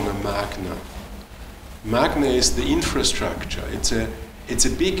any longer Magna. Magna is the infrastructure. It's a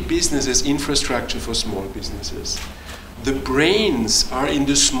big business as infrastructure for small businesses. The brains are in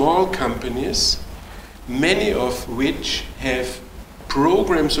the small companies, many of which have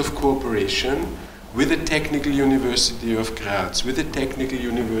programs of cooperation with the Technical University of Graz, with the Technical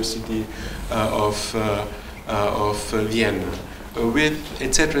University of Vienna, with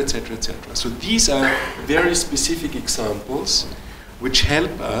etc., etc., etc. So these are very specific examples which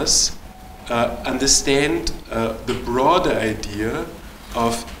help us understand the broader idea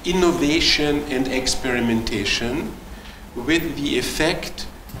of innovation and experimentation, with the effect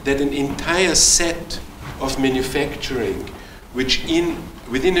that an entire set of manufacturing, which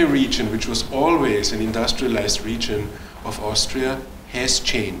within a region which was always an industrialized region of Austria, has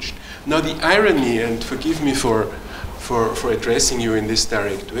changed. Now the irony, and forgive me for addressing you in this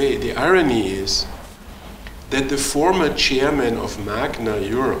direct way, the irony is that the former chairman of Magna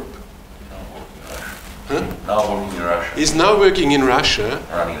Europe is now working in Russia,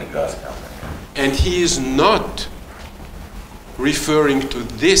 running a gas company, and he is not referring to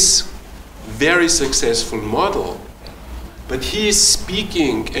this very successful model, but he is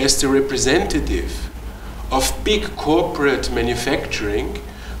speaking as the representative of big corporate manufacturing,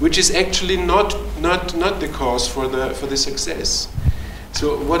 which is actually not the cause for the success.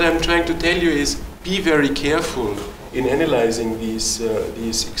 So what I'm trying to tell you is, be very careful in analyzing these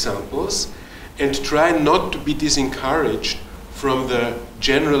examples, and try not to be disencouraged from the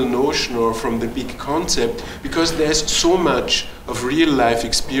general notion or from the big concept, because there's so much of real life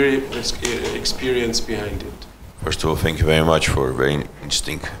experience behind it. First of all, thank you very much for very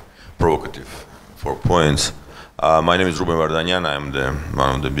interesting, provocative 4 points. My name is Ruben Vardanyan. I'm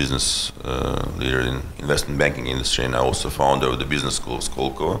one of the business leader in investment banking industry, and I also founder of the business school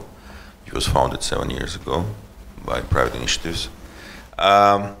Skolkovo. It was founded 7 years ago by private initiatives.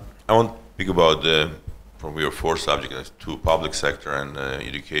 I want to speak about from your 4 subjects, 2, public sector and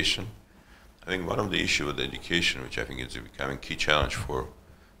education. I think one of the issues with education, which I think is becoming a key challenge for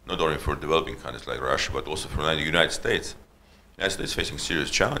not only for developing countries like Russia, but also for the United States. The United States is facing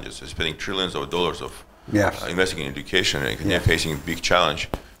serious challenges. They're spending trillions of dollars of investing in education, and they're facing a big challenge,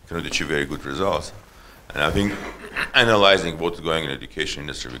 cannot achieve very good results. And I think analyzing what's going in the education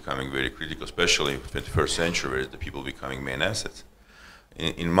industry becoming very critical, especially in the 21st century, where the people becoming main assets.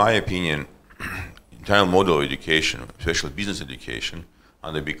 In my opinion, entire model of education, especially business education,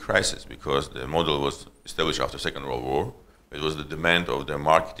 under a big crisis, because the model was established after the Second World War. It was the demand of the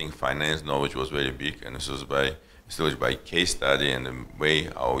marketing, finance knowledge was very big, and this was established by case study and the way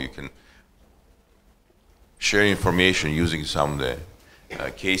how you can share information using some of the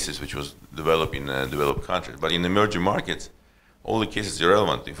cases which was developed in developed countries. But in emerging markets, all the cases are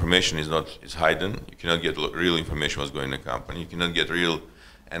irrelevant. Information is hidden. You cannot get real information what's going in the company. You cannot get real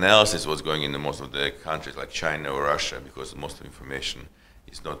analysis what's going in most of the countries like China or Russia, because most of the information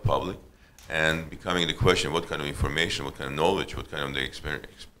is not public. And becoming the question, what kind of information, what kind of knowledge, what kind of the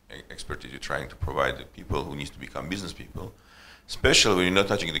expertise you're trying to provide the people who needs to become business people, especially when you're not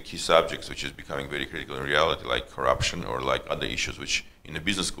touching the key subjects, which is becoming very critical in reality, like corruption or like other issues, which in the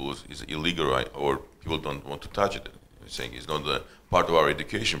business schools is illegal, right? Or people don't want to touch it. They're saying it's not a part of our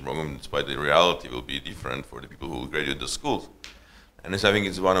education program, despite the reality will be different for the people who graduate the schools. And this, I think,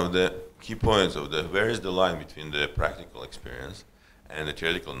 is one of the key points of where is the line between the practical experience and the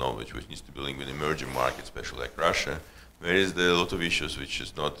theoretical knowledge, which needs to be linked with emerging markets, especially like Russia, where is a lot of issues which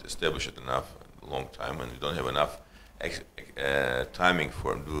is not established enough a long time, and we don't have enough timing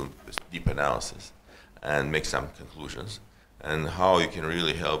for doing this deep analysis and make some conclusions, and how you can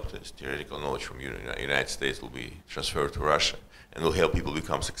really help this theoretical knowledge from United States will be transferred to Russia, and will help people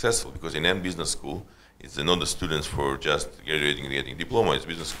become successful, because in any business school, it's not the students for just graduating and getting diploma. It's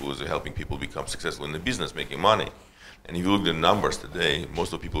business schools are helping people become successful in the business, making money. And if you look at the numbers today,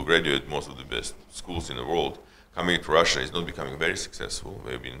 most of the people graduate most of the best schools in the world. Coming to Russia is not becoming very successful.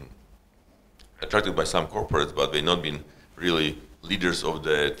 They've been attracted by some corporates, but they've not been really leaders of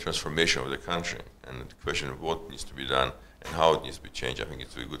the transformation of the country. And the question of what needs to be done and how it needs to be changed, I think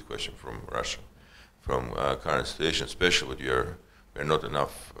it's a good question from Russia, from current situation, especially with we're not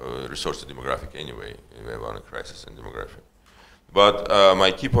enough resource demographic anyway. We have a crisis in demographic. But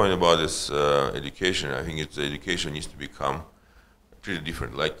my key point about this education, I think education needs to become pretty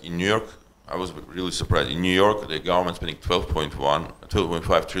different. Like in New York, I was really surprised. In New York, the government spending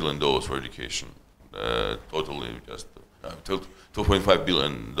 $12.5 trillion for education. Totally just $12.5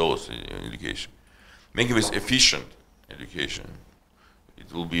 billion in education. Making this efficient education,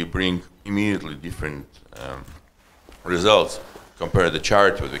 it will bring immediately different results compared to the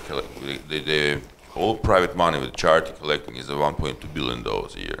charity with the whole private money with charity collecting is $1.2 billion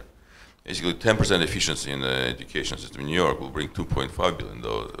a year. Basically, 10% efficiency in the education system in New York will bring $2.5 billion,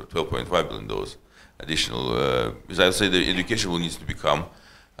 $12.5 billion additional. Because I would say the education will need to become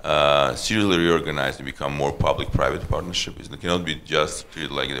seriously reorganized and become more public-private partnership. It cannot be just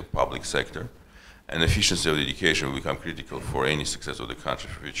treated like the public sector. And efficiency of the education will become critical for any success of the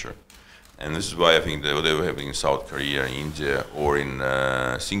country's future. And this is why I think that whatever happening in South Korea, India, or in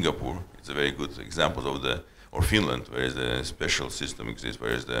Singapore, it's a very good example of or Finland, where the special system exists,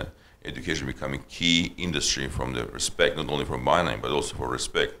 where the education becoming key industry from the respect, not only for money, but also for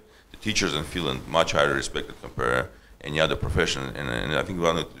respect. The teachers in Finland much higher respected compared to any other profession. And I think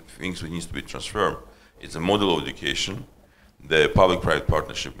one of the things which needs to be transferred is a model of education, the public-private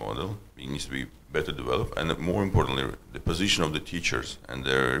partnership model. It needs to be better developed, and more importantly, the position of the teachers and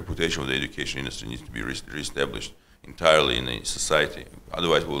their reputation of the education industry needs to be re-established entirely in a society.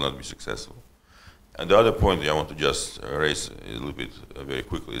 Otherwise, we will not be successful. And the other point I want to just raise a little bit very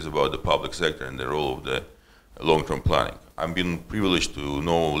quickly is about the public sector and the role of the long-term planning. I've been privileged to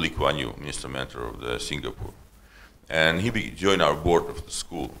know Lee Kuan Yew, Minister Mentor of Singapore, and he joined our board of the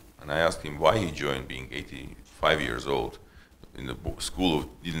school. And I asked him why he joined, being 85 years old. In the school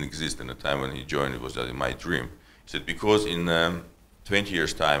didn't exist in the time when he joined. It was just my dream. He said, because in 20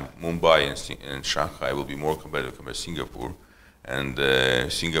 years' time, Mumbai and Shanghai will be more competitive compared to Singapore, and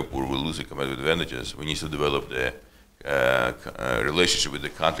Singapore will lose the competitive advantages. We need to develop the relationship with the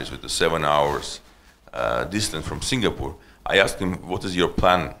countries with the 7 hours distance from Singapore. I asked him, what is your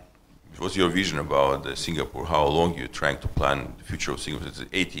plan? What's your vision about Singapore? How long you're trying to plan the future of Singapore? It's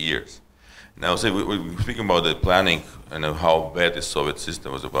 80 years. Now, say we're speaking about the planning and how bad the Soviet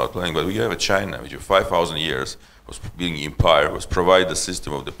system was about planning, but we have a China, which for 5,000 years was being empire, was provide the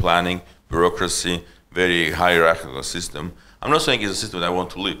system of the planning, bureaucracy, very hierarchical system. I'm not saying it's a system that I want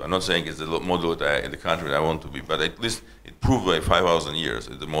to live. I'm not saying it's the model that in the country that I want to be, but at least it proved by 5,000 years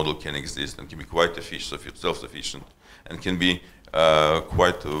that the model can exist and can be quite efficient, self-sufficient, and can be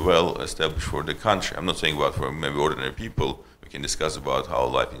quite well established for the country. I'm not saying about for maybe ordinary people. We can discuss about how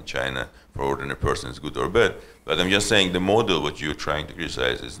life in China for ordinary person is good or bad. But I'm just saying the model what you're trying to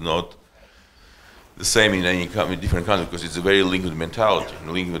criticize is not the same in any different country because it's a very linked with mentality,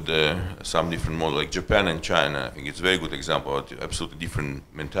 linked with some different model like Japan and China. I think it's a very good example of absolutely different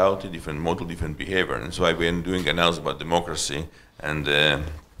mentality, different model, different behavior. And that's why we're doing analysis about democracy and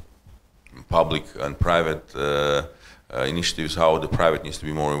public and private initiatives, how the private needs to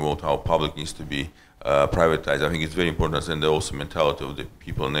be more involved, how public needs to be privatized. I think it's very important to understand also mentality of the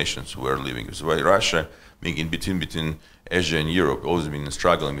people and nations who are living. So why Russia, being in between Asia and Europe, always been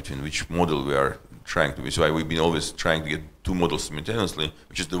struggling between which model we are trying to be. So we've been always trying to get two models simultaneously,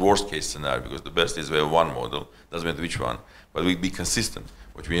 which is the worst case scenario, because the best is we have one model, doesn't matter which one, but we be consistent.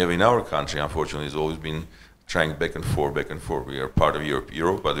 What we have in our country, unfortunately, has always been trying back and forth, back and forth. We are part of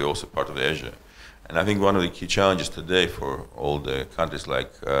Europe, but we're also part of Asia. And I think one of the key challenges today for all the countries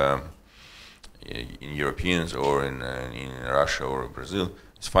like in Europeans or in Russia or Brazil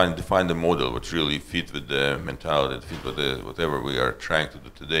is to find a model which really fit with the mentality, fit with whatever we are trying to do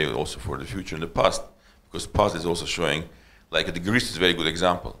today, also for the future and the past. Because past is also showing, like the Greece is a very good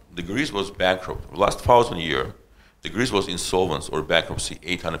example. The Greece was bankrupt. Last 1,000 years, the Greece was insolvent or bankruptcy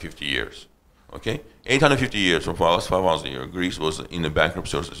 850 years. Okay, 850 years from the last 5,000 years, Greece was in a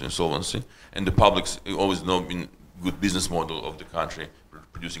bankruptcy or insolvency, and the public's always know been good business model of the country,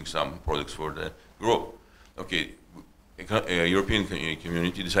 producing some products for the growth. Okay, European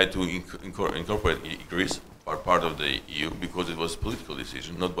community decided to incorporate Greece or part of the EU because it was a political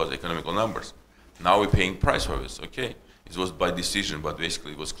decision, not by the economical numbers. Now we're paying price for this. Okay, it was by decision, but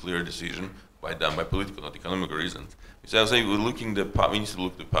basically it was clear decision done by political, not economic reasons. So I say we need to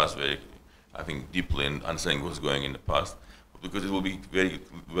look the past very, I think, deeply and understanding what's going in the past, because it will be very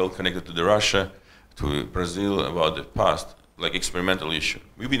well connected to the Russia, to Brazil about the past, like experimental issue.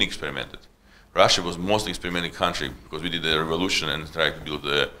 We've been experimented. Russia was most experimental country because we did a revolution and tried to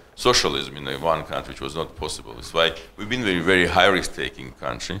build socialism in one country, which was not possible. That's why we've been very, very high risk taking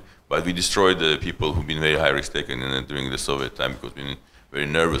country, but we destroyed the people who've been very high risk taken during the Soviet time because we've been very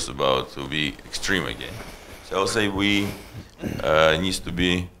nervous about to be extreme again. So I'll say we needs to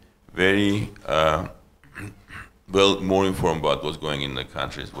be very well more informed about what's going in the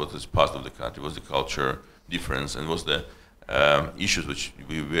countries, what is part of the country, what's the culture difference, and what's the issues which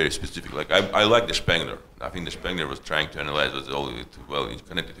we very specific. Like I like the Spengler. I think the Spengler was trying to analyze what's all well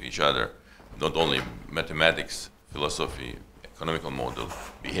connected to each other, not only mathematics, philosophy, economical model,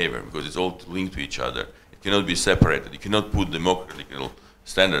 behavior, because it's all linked to each other. It cannot be separated. You cannot put democratic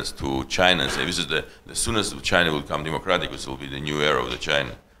standards to China and say this is as soon as China will become democratic, this will be the new era of the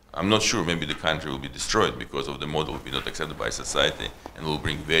China. I'm not sure, maybe the country will be destroyed because of the model will be not accepted by society and will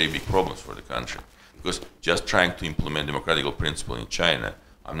bring very big problems for the country. Because just trying to implement democratic principle in China,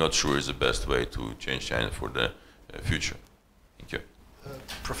 I'm not sure is the best way to change China for the future. Thank you.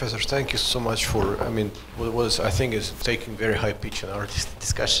 Professor, thank you so much for, I mean, what was, I think, is taking very high pitch in our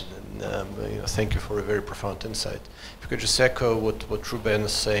discussion, and thank you for a very profound insight. If you could just echo what Ruben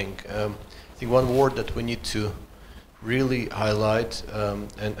is saying, I think one word that we need to really highlight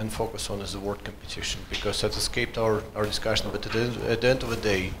and focus on is the word competition, because that escaped our discussion, but at the end of the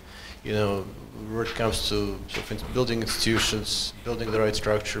day, where it comes to building institutions, building the right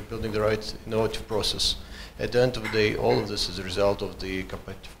structure, building the right innovative process, at the end of the day, all of this is a result of the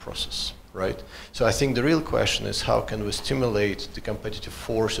competitive process, right? So I think the real question is how can we stimulate the competitive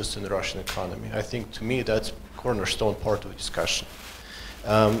forces in the Russian economy? I think, to me, that's cornerstone part of the discussion.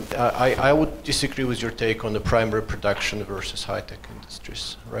 I would disagree with your take on the primary production versus high-tech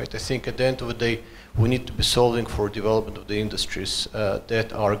industries, right? I think at the end of the day, we need to be solving for development of the industries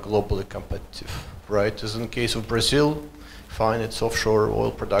that are globally competitive, right? As in the case of Brazil, fine, it's offshore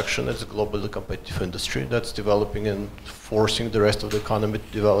oil production, it's a globally competitive industry that's developing and forcing the rest of the economy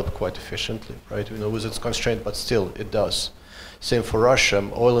to develop quite efficiently, right? With its constraint, but still, it does. Same for Russia.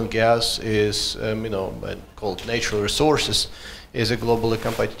 Oil and gas is, called natural resources, is a globally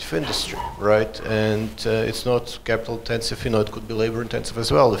competitive industry, right? And it's not capital intensive, it could be labor intensive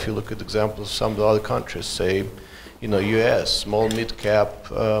as well. If you look at examples of some of the other countries, say, U.S. small mid-cap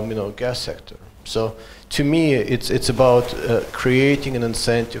gas sector. So to me, it's about creating an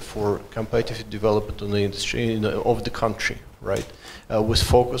incentive for competitive development in the industry of the country, right? With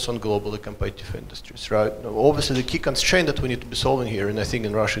focus on globally competitive industries, right? Now, obviously, the key constraint that we need to be solving here, and I think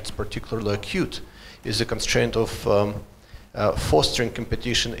in Russia it's particularly acute, is the constraint of fostering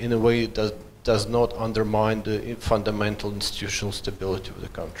competition in a way that does not undermine the fundamental institutional stability of the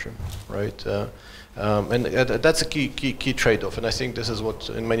country, right? And that's a key trade-off, and I think this is what,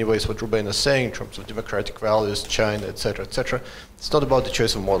 in many ways, what Ruben is saying in terms of democratic values, China, et cetera, et cetera. It's not about the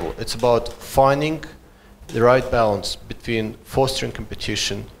choice of model. It's about finding the right balance between fostering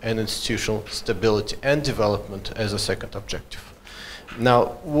competition and institutional stability and development as a second objective.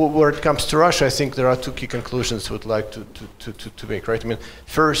 Now, where it comes to Russia, I think there are two key conclusions I would like to make, right? I mean,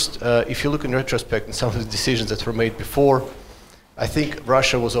 first, if you look in retrospect at some of the decisions that were made before, I think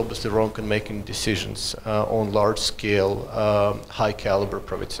Russia was obviously wrong in making decisions on large-scale, high-caliber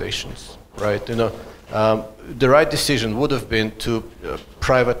privatizations, right? The right decision would have been to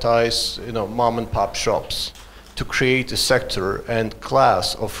privatize, mom-and-pop shops, to create a sector and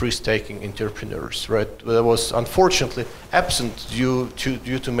class of risk-taking entrepreneurs, right? That was unfortunately absent due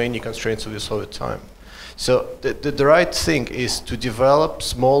to many constraints of the Soviet time. So the right thing is to develop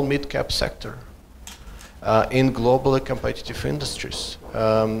small mid-cap sector in globally competitive industries,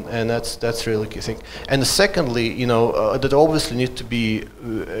 and that's really key thing. And secondly, that obviously needs to be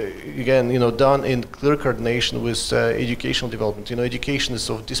again, done in clear coordination with educational development. Education is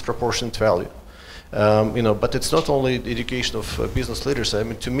of disproportionate value. But it's not only the education of business leaders. I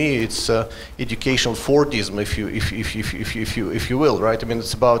mean, to me, it's educational Fordism, if you will, right? I mean,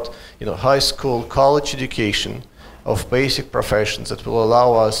 it's about high school, college education of basic professions that will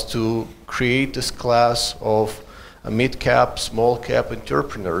allow us to create this class of mid-cap, small-cap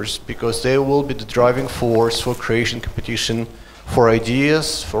entrepreneurs, because they will be the driving force for creation competition for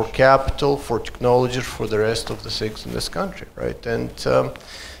ideas, for capital, for technology, for the rest of the things in this country, right? And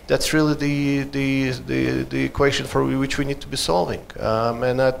that's really the equation for which we need to be solving.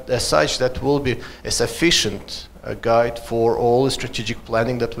 And as such, that will be a sufficient guide for all the strategic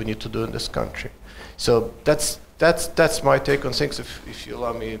planning that we need to do in this country. So that's my take on things, if you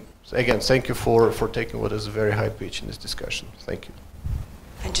allow me. Again, thank you for taking what is a very high pitch in this discussion. Thank you.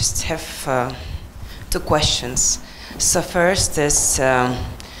 I just have two questions. So first is,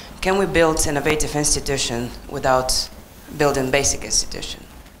 can we build innovative institution without building basic institution?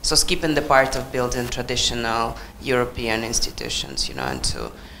 So skipping the part of building traditional European institutions, and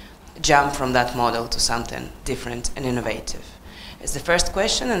to jump from that model to something different and innovative. Is the first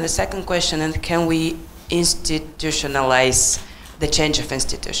question. And the second question, and can we institutionalize the change of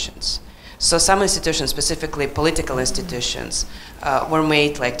institutions? So some institutions, specifically political institutions, were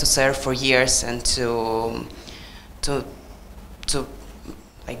made to serve for years and to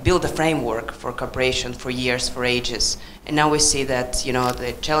build a framework for cooperation for years, for ages. And now we see that,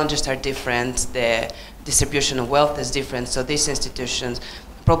 the challenges are different, the distribution of wealth is different, so these institutions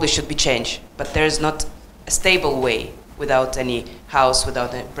probably should be changed. But there is not a stable way, without any house,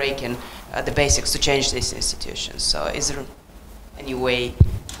 without breaking the basics, to change these institutions. So is there any way,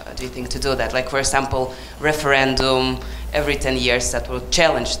 do you think, to do that? Like, for example, referendum every 10 years that will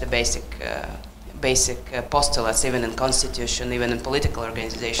challenge the basic postulates, even in constitution, even in political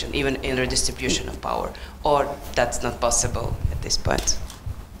organization, even in redistribution of power, or that's not possible at this point?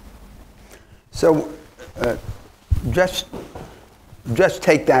 So just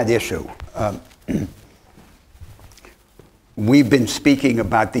take that issue. We've been speaking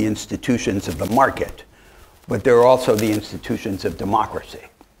about the institutions of the market, but there are also the institutions of democracy.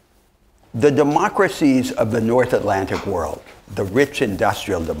 The democracies of the North Atlantic world, the rich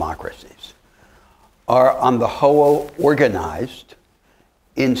industrial democracies, are on the whole organized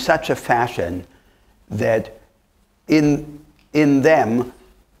in such a fashion that in them,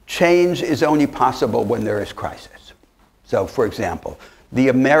 change is only possible when there is crisis. So, for example, the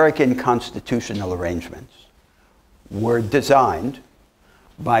American constitutional arrangements were designed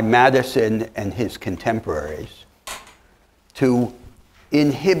by Madison and his contemporaries to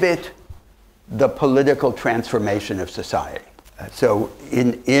inhibit the political transformation of society. So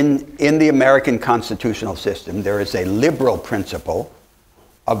in the American constitutional system, there is a liberal principle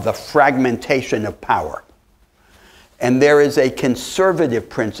of the fragmentation of power. And there is a conservative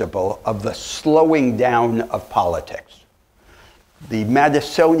principle of the slowing down of politics. The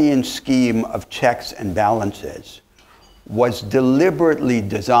Madisonian scheme of checks and balances was deliberately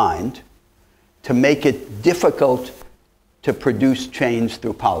designed to make it difficult to produce change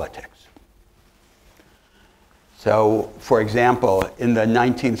through politics. So, for example, in the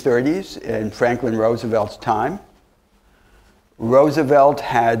 1930s, in Franklin Roosevelt's time, Roosevelt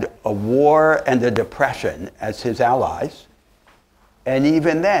had a war and a depression as his allies, and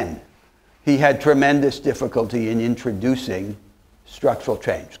even then, he had tremendous difficulty in introducing structural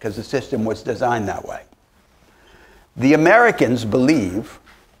change because the system was designed that way. The Americans believe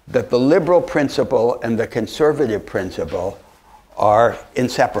that the liberal principle and the conservative principle are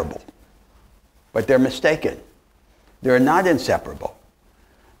inseparable, but they're mistaken. They're not inseparable.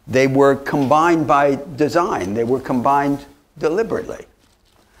 They were combined by design. They were combined deliberately.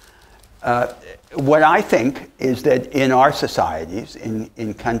 What I think is that in our societies,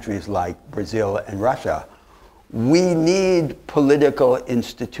 in countries like Brazil and Russia, we need political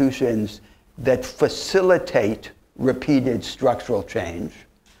institutions that facilitate repeated structural change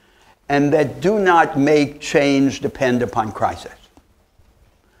and that do not make change depend upon crisis.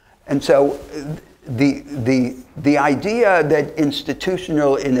 And so the idea that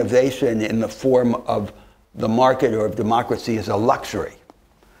institutional innovation in the form of the market or of democracy is a luxury,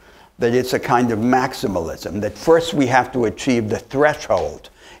 that it's a kind of maximalism, that first we have to achieve the threshold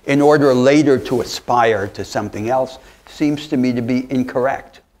in order later to aspire to something else, seems to me to be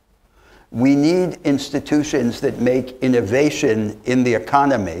incorrect. We need institutions that make innovation in the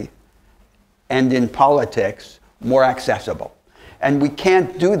economy and in politics more accessible. And we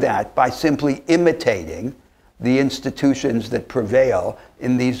can't do that by simply imitating the institutions that prevail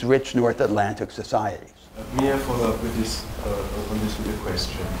in these rich North Atlantic societies. May I follow up with this, on this with a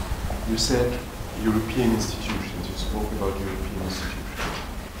question? You said European institutions, you spoke about European institutions.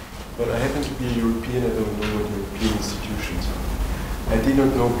 But I happen to be a European, I don't know what European institutions are. I did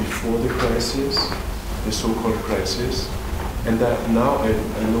not know before the crisis, the so-called crisis, and that now I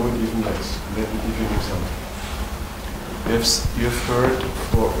know it even less. Let me give you an example. You have heard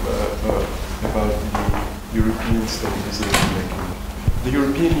about the European stabilization mechanism. The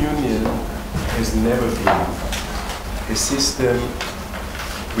European Union has never been a system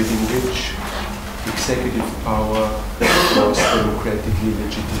within which executive power was democratically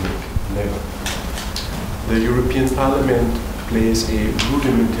legitimate. Never. The European Parliament plays a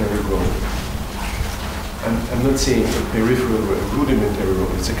rudimentary role. I'm not saying a peripheral role, a rudimentary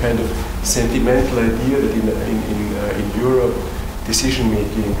role. It's a kind of sentimental idea that in Europe,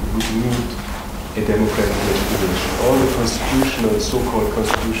 decision-making would need a democratic legitimation. All the constitutional, so-called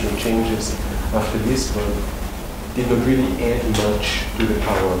constitutional changes after Lisbon did not really add much to the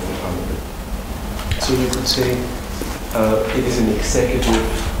power of the Parliament. So you could say it is an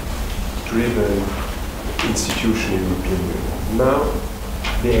executive-driven institution in the European Union. Now,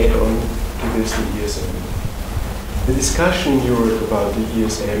 they add on to this the ESM. The discussion in Europe about the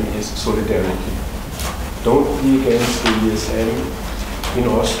ESM is solidarity. Don't be against the ESM in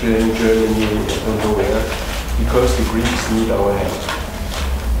Austria, in Germany, I don't know where, because the Greeks need our help.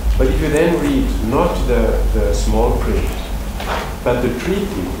 But if you then read not the small print, but the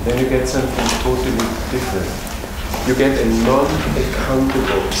treaty, then you get something totally different. You get a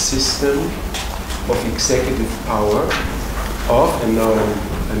non-accountable system of executive power and now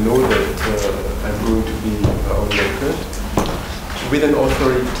I know that I'm going to be on record, with an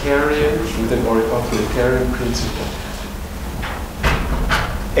authoritarian principle.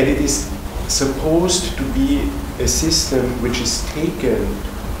 And it is supposed to be a system which is taken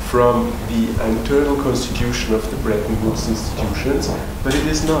from the internal constitution of the Bretton Woods institutions, but it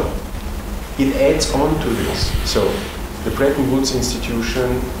is not. It adds on to this. So the Bretton Woods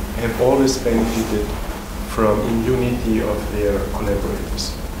institution have always benefited from immunity of their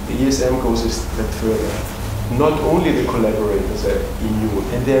collaborators. The ESM goes a step further. Not only the collaborators are immune,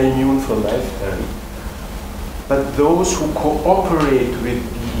 and they're immune for a lifetime, but those who cooperate with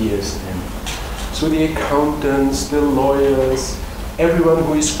the ESM. So the accountants, the lawyers, everyone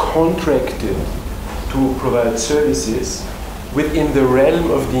who is contracted to provide services within the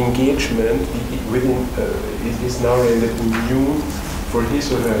realm of the engagement, is now rendered immune for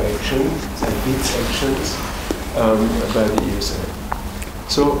his or her actions and its actions by the ESM.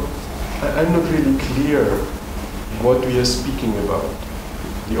 So I'm not really clear what we are speaking about.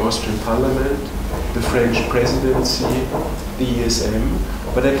 The Austrian Parliament, the French presidency, the ESM,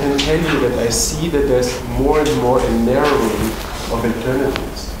 but I can tell you that I see that there's more and more a narrowing of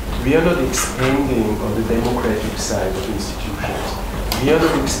alternatives. We are not expanding on the democratic side of institutions. We are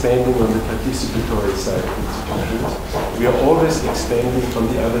not expanding on the participatory side of institutions. We are always expanding on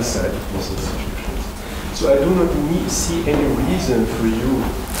the other side of these institutions. So I do not see any reason for you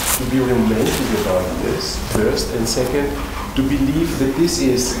to be romantic about this, first, and second, to believe that this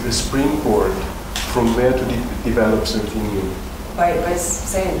is the springboard from where to develop something new. By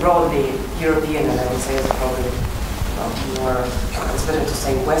saying broadly European, and I would say it's probably more, it's better to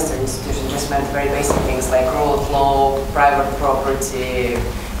say Western institution, just meant very basic things like rule of law, private property,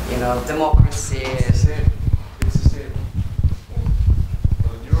 you know, democracy. It's the same.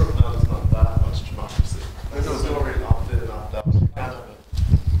 Well, in Europe now there's not that much democracy. There's no really opt-in, opt-out.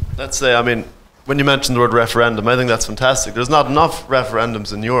 Let's say, I mean, when you mentioned the word referendum, I think that's fantastic. There's not enough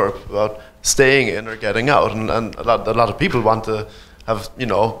referendums in Europe about staying in or getting out, and a lot of people want to have, you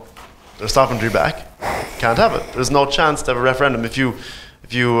know, their sovereignty back. Can't have it. There's no chance to have a referendum. If you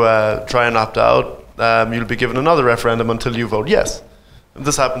try and opt out, you'll be given another referendum until you vote yes. And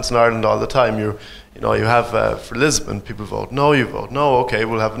this happens in Ireland all the time. You have for Lisbon, people vote no, you vote no. Okay,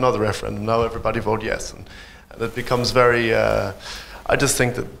 we'll have another referendum. Now everybody vote yes, and it becomes very. I just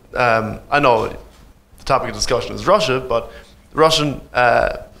think that I know the topic of discussion is Russia, but the Russian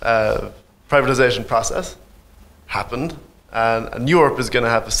privatization process happened, and Europe is going to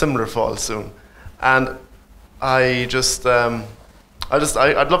have a similar fall soon. And I'd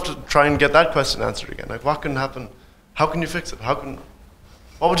love to try and get that question answered again. Like, what can happen? How can you fix it?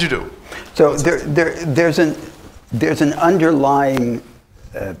 What would you do? So there's an underlying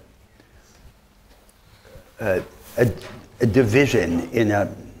a division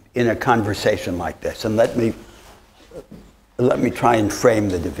in a conversation like this, and let me try and frame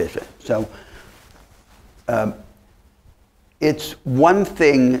the division. So it's one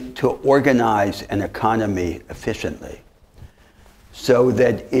thing to organize an economy efficiently so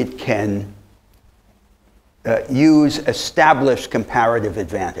that it can use established comparative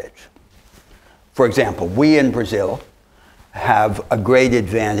advantage. For example, we in Brazil have a great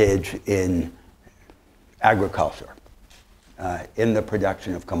advantage in agriculture, in the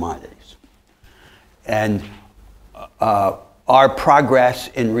production of commodities. And our progress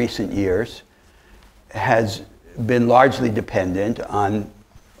in recent years has been largely dependent on,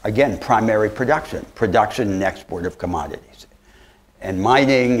 again, primary production and export of commodities, and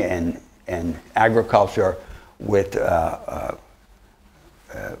mining and agriculture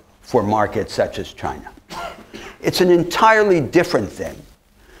for markets such as China. It's an entirely different thing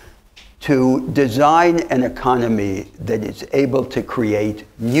to design an economy that is able to create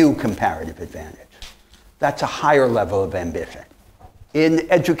new comparative advantage. That's a higher level of ambition.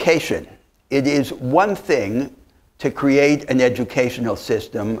 In education, it is one thing to create an educational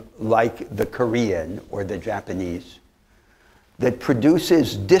system like the Korean or the Japanese that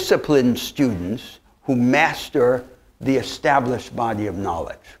produces disciplined students who master the established body of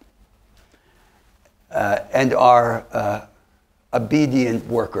knowledge and are obedient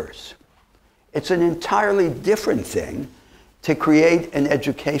workers. It's an entirely different thing to create an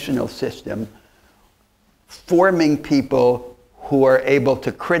educational system forming people who are able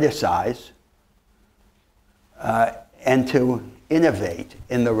to criticize and to innovate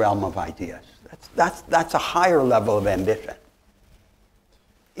in the realm of ideas. That's a higher level of ambition.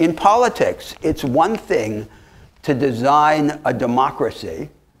 In politics, it's one thing to design a democracy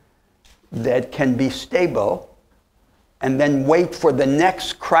that can be stable and then wait for the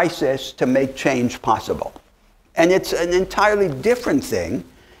next crisis to make change possible. And it's an entirely different thing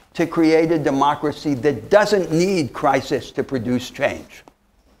to create a democracy that doesn't need crisis to produce change.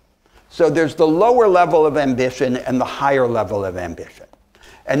 So there's the lower level of ambition and the higher level of ambition.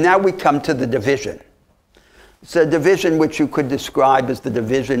 And now we come to the division. It's a division which you could describe as the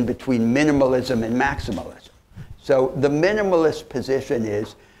division between minimalism and maximalism. So the minimalist position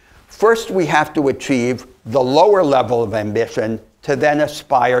is, first we have to achieve the lower level of ambition to then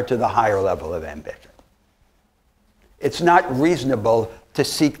aspire to the higher level of ambition. It's not reasonable to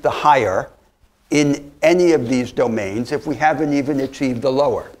seek the higher in any of these domains if we haven't even achieved the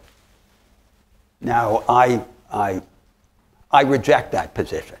lower. Now, I reject that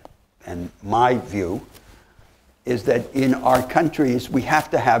position. And my view is that in our countries, we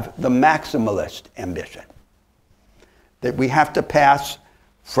have to have the maximalist ambition. That we have to pass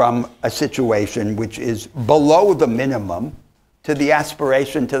from a situation which is below the minimum to the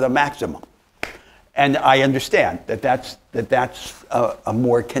aspiration to the maximum. And I understand that that's a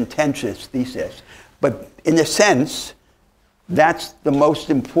more contentious thesis. But in a sense, that's the most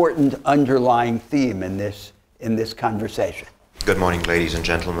important underlying theme in this conversation. Good morning, ladies and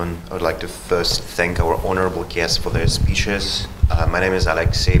gentlemen. I would like to first thank our honorable guests for their speeches. My name is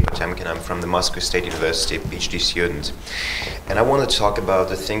Alexei Potemkin. I'm from the Moscow State University, PhD student. And I want to talk about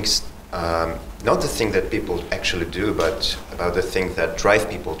the things, not the thing that people actually do, but about the things that drive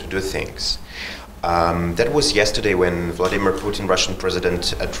people to do things. That was yesterday when Vladimir Putin, Russian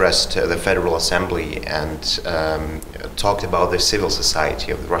president, addressed the Federal Assembly and talked about the civil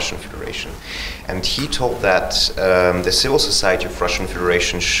society of the Russian Federation. And he told that the civil society of Russian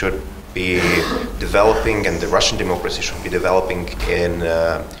Federation should be developing, and the Russian democracy should be developing in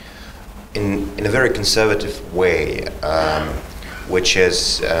a very conservative way,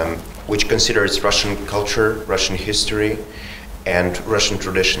 which considers Russian culture, Russian history, and Russian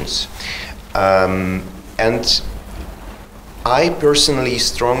traditions. And I personally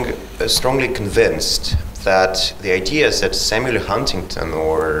strongly convinced that the ideas that Samuel Huntington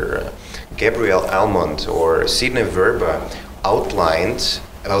or Gabriel Almond or Sidney Verba outlined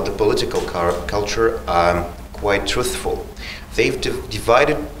about the political culture are quite truthful. They've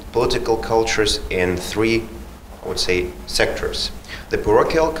divided political cultures in three, I would say, sectors. The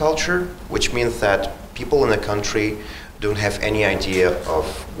parochial culture, which means that people in a country don't have any idea of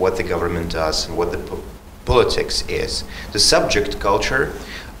what the government does and what the politics is. The subject culture,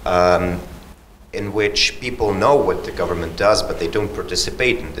 in which people know what the government does, but they don't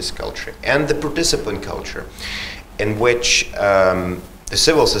participate in this culture. And the participant culture, in which the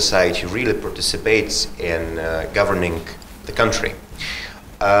civil society really participates in governing the country.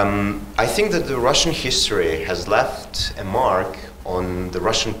 I think that the Russian history has left a mark on the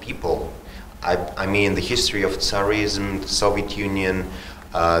Russian people. I mean the history of Tsarism, the Soviet Union,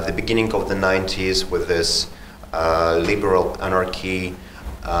 the beginning of the 90s with this liberal anarchy.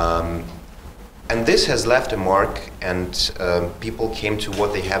 And this has left a mark, and people came to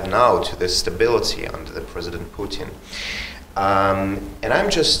what they have now, to the stability under the President Putin. And I'm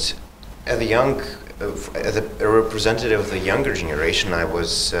just, as a representative of the younger generation, I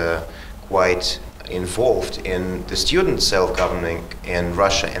was quite involved in the student self-governing in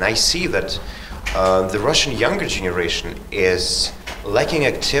Russia, and I see that the Russian younger generation is lacking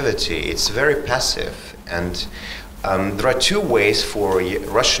activity. It's very passive, and there are two ways for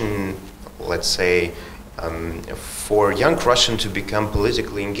Russian, let's say, for young Russian to become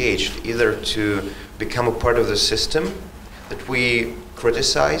politically engaged, either to become a part of the system that we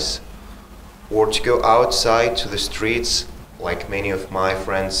criticize, or to go outside to the streets, like many of my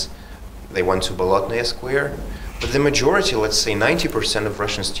friends, they went to Bolotnaya Square. But the majority, let's say 90% of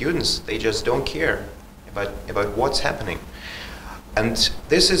Russian students, they just don't care about what's happening. And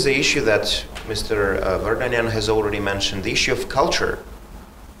this is the issue that Mr. Vardanyan has already mentioned, the issue of culture.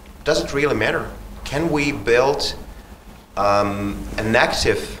 Does it really matter? Can we build an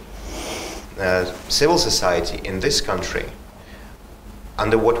active civil society in this country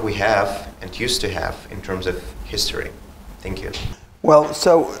under what we have and used to have in terms of history? Thank you. Well,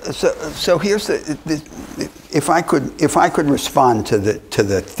 so here's if I could respond to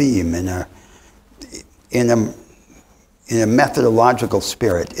the theme in a methodological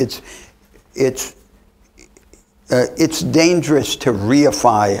spirit, it's dangerous to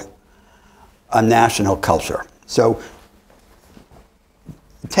reify a national culture. So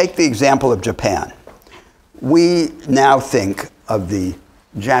take the example of Japan. We now think of the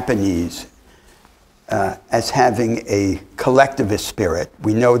Japanese as having a collectivist spirit.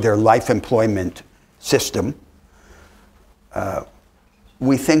 We know their life employment system.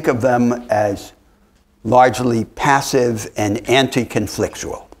 We think of them as largely passive and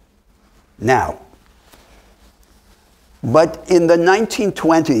anti-conflictual. Now, but in the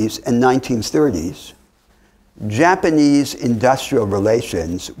 1920s and 1930s, Japanese industrial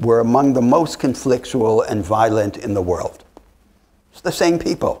relations were among the most conflictual and violent in the world. It's the same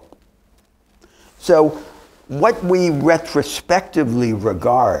people. So what we retrospectively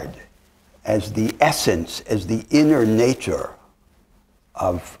regard as the essence, as the inner nature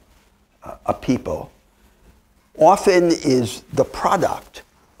of a people, often is the product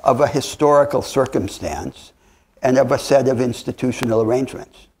of a historical circumstance and of a set of institutional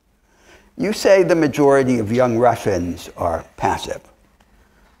arrangements. You say the majority of young Russians are passive,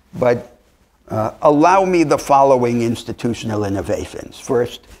 but allow me the following institutional innovations.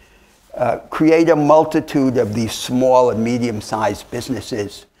 First, create a multitude of these small and medium-sized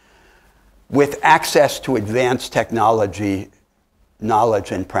businesses with access to advanced technology,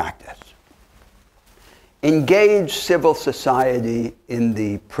 knowledge, and practice. Engage civil society in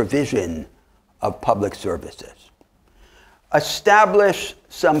the provision of public services. Establish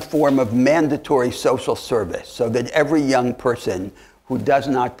some form of mandatory social service so that every young person who does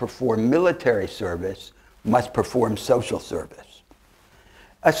not perform military service must perform social service.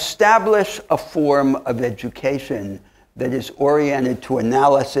 Establish a form of education that is oriented to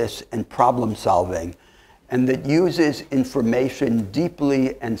analysis and problem solving, and that uses information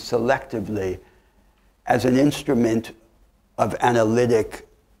deeply and selectively as an instrument of analytic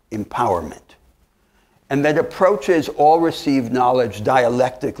empowerment, and that approaches all received knowledge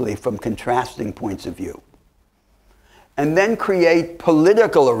dialectically from contrasting points of view. And then create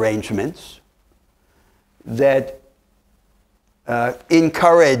political arrangements that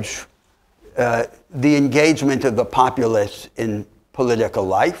encourage the engagement of the populace in political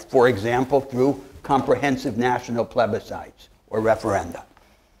life, for example, through comprehensive national plebiscites or referenda.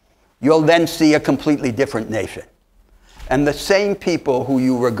 You'll then see a completely different nation. And the same people who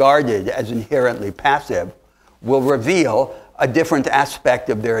you regarded as inherently passive will reveal a different aspect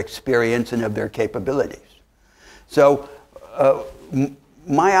of their experience and of their capabilities. So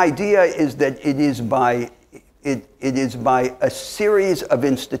my idea is that it is by a series of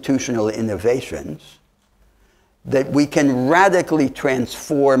institutional innovations that we can radically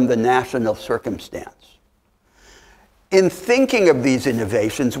transform the national circumstance. In thinking of these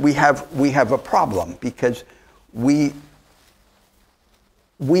innovations, we have a problem because we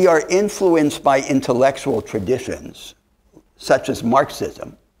are influenced by intellectual traditions, such as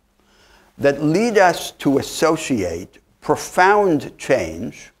Marxism, that lead us to associate profound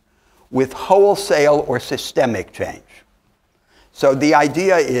change with wholesale or systemic change. So the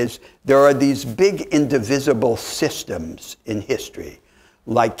idea is there are these big indivisible systems in history,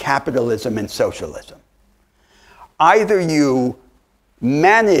 like capitalism and socialism. Either you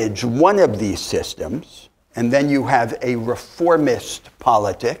manage one of these systems, and then you have a reformist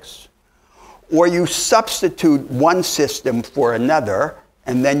politics, or you substitute one system for another,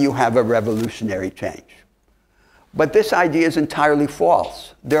 and then you have a revolutionary change. But this idea is entirely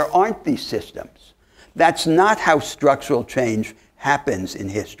false. There aren't these systems. That's not how structural change happens in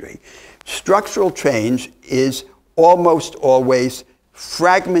history. Structural change is almost always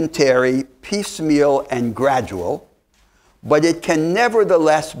fragmentary, piecemeal, and gradual, but it can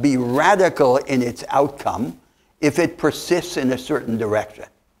nevertheless be radical in its outcome if it persists in a certain direction.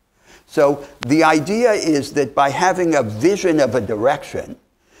 So the idea is that by having a vision of a direction,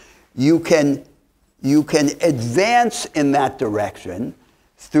 you can advance in that direction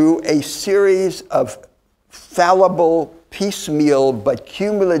through a series of fallible, piecemeal, but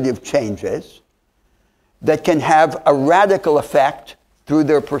cumulative changes that can have a radical effect through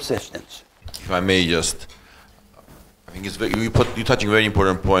their persistence. If I may just, I think you're touching a very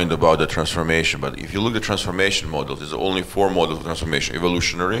important point about the transformation, but if you look at the transformation models, there's only 4 models of transformation.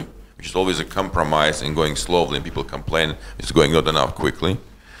 Evolutionary, which is always a compromise and going slowly, and people complain it's going not enough quickly.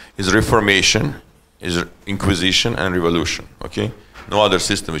 Is reformation, is inquisition, and revolution, okay? No other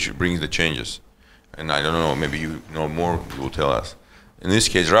system which brings the changes. And I don't know, maybe you know more, you will tell us. In this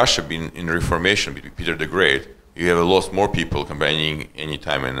case, Russia being in reformation with Peter the Great, you have lost more people comparing any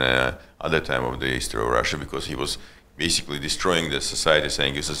time in other time of the history of Russia, because he was basically destroying the society,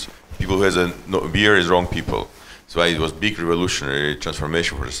 saying this is people who has no beer is wrong people. So it was big revolutionary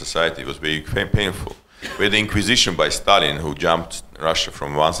transformation for the society. It was very painful. We had the Inquisition by Stalin, who jumped Russia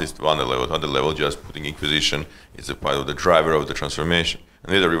from one level to another level, just putting Inquisition is a part of the driver of the transformation.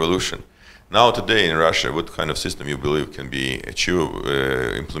 And we had a revolution. Now today in Russia, what kind of system you believe can be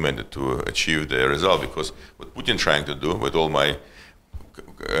implemented to achieve the result? Because what Putin trying to do, with all my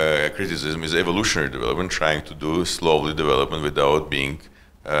criticism, is evolutionary development, trying to do slowly development without being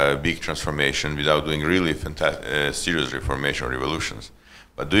big transformation, without doing really serious reformation or revolutions.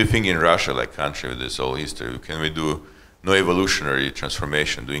 But do you think in Russia, like country with this whole history, can we do no evolutionary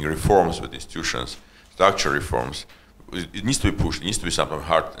transformation, doing reforms with institutions, structural reforms? It needs to be pushed. It needs to be something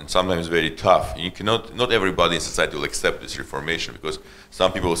hard and sometimes very tough. You cannot. Not everybody in society will accept this reformation, because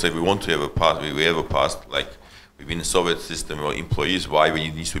some people will say we want to have a past. We have a past like we've been in the Soviet system or employees. Why we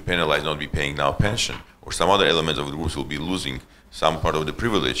need to be penalized, not be paying now pension, or some other elements of the groups will be losing some part of the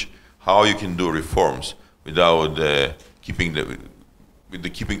privilege. How you can do reforms without keeping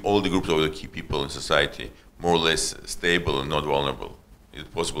all the groups of the key people in society more or less stable and not vulnerable? Is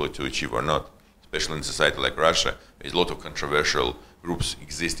it possible to achieve or not? Especially in society like Russia, there's a lot of controversial groups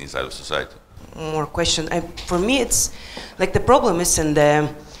exist inside of society. More question. For me, it's like the problem is in the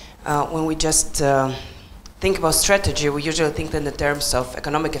when we just think about strategy, we usually think in the terms of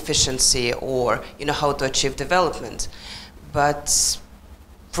economic efficiency or how to achieve development. But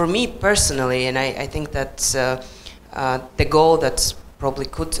for me personally, and I think that the goal that probably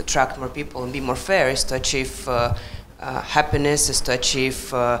could attract more people and be more fair is to achieve happiness, is to achieve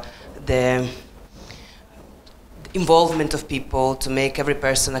the involvement of people, to make every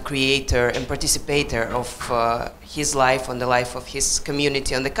person a creator and participator of his life, on the life of his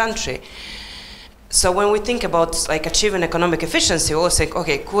community, on the country. So when we think about like achieving economic efficiency, we always think,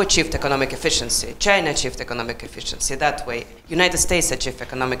 okay, who achieved economic efficiency? China achieved economic efficiency that way. United States achieved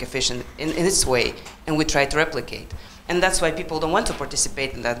economic efficiency in its way, and we try to replicate. And that's why people don't want to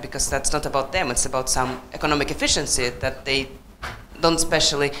participate in that, because that's not about them. It's about some economic efficiency that they don't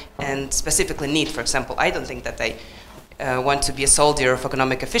specifically need. For example, I don't think that want to be a soldier of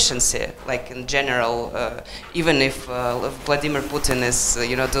economic efficiency, like in general, even if Vladimir Putin is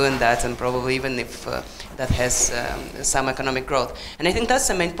doing that, and probably even if that has some economic growth. And I think that's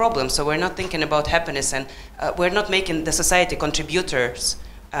the main problem. So we're not thinking about happiness, and we're not making the society contributors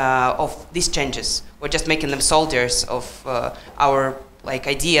of these changes. We're just making them soldiers of our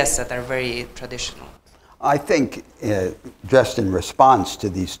ideas that are very traditional. I think just in response to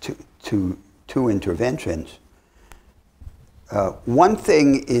these two interventions, one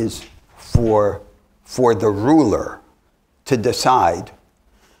thing is for the ruler to decide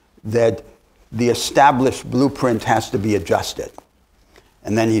that the established blueprint has to be adjusted.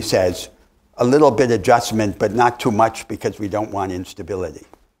 And then he says, a little bit adjustment, but not too much because we don't want instability.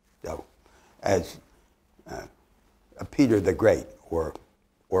 So, as Peter the Great or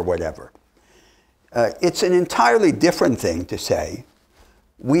whatever. It's an entirely different thing to say,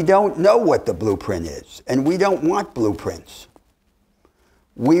 we don't know what the blueprint is, and we don't want blueprints.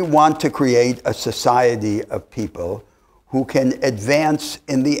 We want to create a society of people who can advance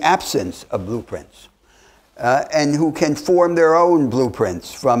in the absence of blueprints, and who can form their own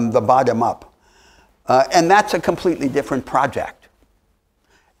blueprints from the bottom up. And that's a completely different project.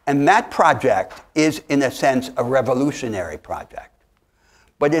 And that project is, in a sense, a revolutionary project.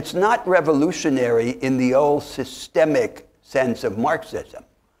 But it's not revolutionary in the old systemic sense of Marxism.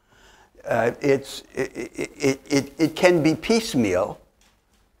 It can be piecemeal.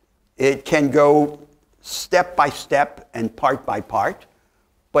 It can go step by step and part by part,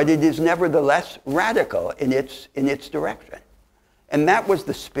 but it is nevertheless radical in its direction. And that was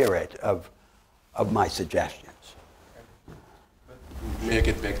the spirit of my suggestions. May I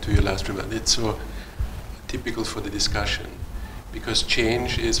get back to your last remark? It's so typical for the discussion, because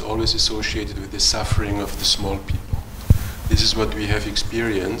change is always associated with the suffering of the small people. This is what we have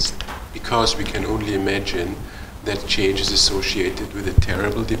experienced, because we can only imagine that change is associated with a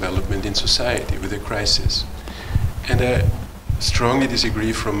terrible development in society, with a crisis. And I strongly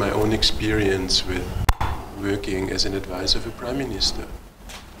disagree from my own experience with working as an advisor of a prime minister.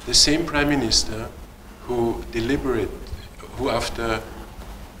 The same prime minister who after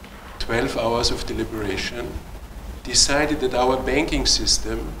 12 hours of deliberation decided that our banking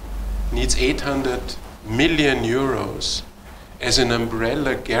system needs 800 million euros as an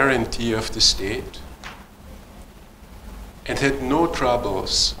umbrella guarantee of the state, and had no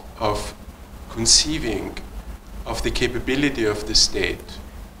troubles of conceiving of the capability of the state,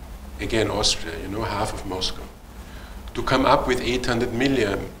 again Austria, half of Moscow, to come up with 800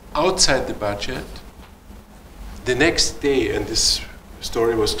 million outside the budget. The next day, and this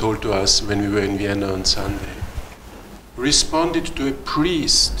story was told to us when we were in Vienna on Sunday, responded to a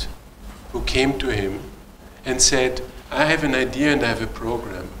priest who came to him and said, I have an idea and I have a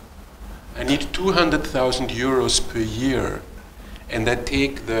program. I need 200,000 euros per year, and I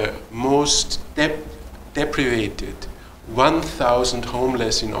take the most deprivated 1,000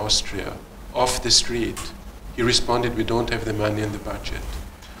 homeless in Austria off the street. He responded, we don't have the money in the budget.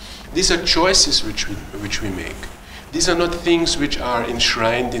 These are choices which we make. These are not things which are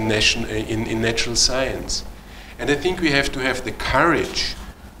enshrined in natural science. And I think we have to have the courage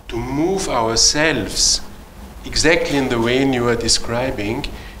to move ourselves exactly in the way you are describing,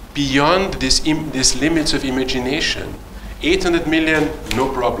 beyond these limits of imagination. 800 million, no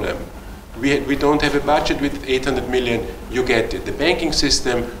problem. We don't have a budget with 800 million, you get it. The banking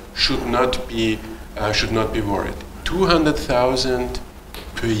system should not be worried. 200,000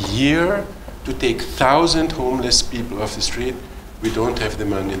 per year to take 1,000 homeless people off the street, we don't have the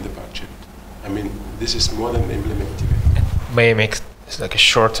money in the budget. I mean, this is more than emblematic. May I make a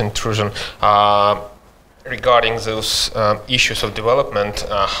short intrusion? Regarding those issues of development,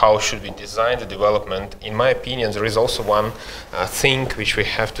 how should we design the development? In my opinion, there is also one thing which we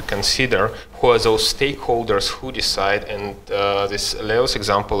have to consider: who are those stakeholders who decide? And this Leo's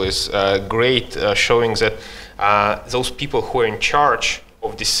example is great, showing that those people who are in charge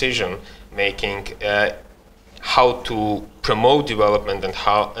of decision making, how to promote development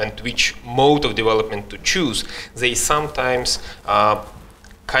and which mode of development to choose, they sometimes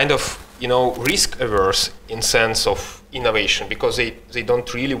kind of risk averse in sense of innovation, because they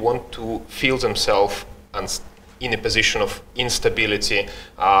don't really want to feel themselves in a position of instability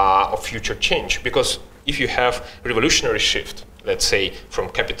of future change. Because if you have revolutionary shift let's say, from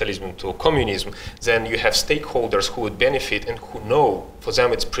capitalism to communism, then you have stakeholders who would benefit and who know, for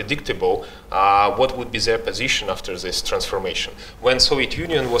them it's predictable, what would be their position after this transformation. When Soviet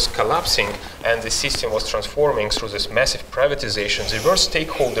Union was collapsing and the system was transforming through this massive privatization, there were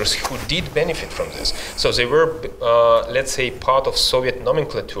stakeholders who did benefit from this. So they were, let's say, part of Soviet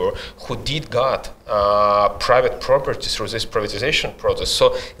nomenclature who did got private property through this privatization process.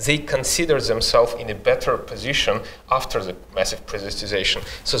 So they considered themselves in a better position after the massive privatization.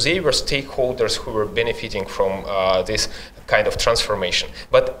 So they were stakeholders who were benefiting from this kind of transformation.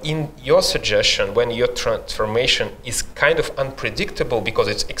 But in your suggestion, when your transformation is kind of unpredictable because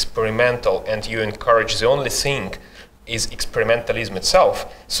it's experimental and you encourage the only thing is experimentalism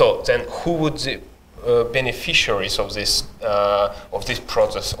itself, so then who would the beneficiaries of this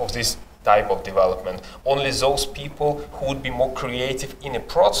process, of this type of development? Only those people who would be more creative in a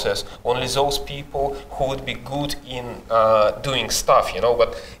process, only those people who would be good in doing stuff, you know,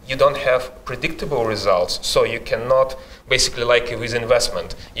 but you don't have predictable results, so you cannot, basically like with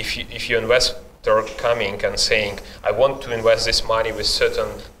investment, if you investor coming and saying, I want to invest this money with certain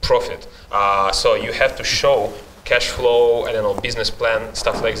profit, so you have to show cash flow, I don't know, business plan,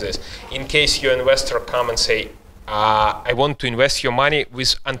 stuff like this. In case your investor come and say, I want to invest your money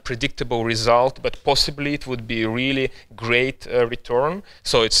with unpredictable result, but possibly it would be really great return.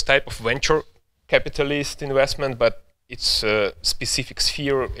 So it's type of venture capitalist investment, but it's a specific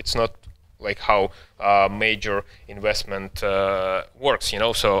sphere. It's not like how major investment works, you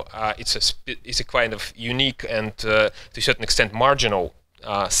know. So it's a kind of unique and to a certain extent marginal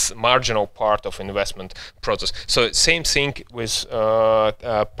part of investment process. So same thing with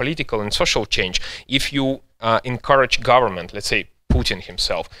political and social change. If you encourage government, let's say Putin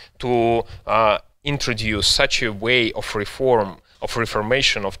himself, to introduce such a way of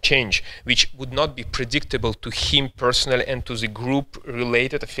reformation, of change, which would not be predictable to him personally and to the group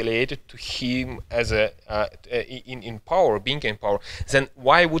related, affiliated to him as in power, being in power, then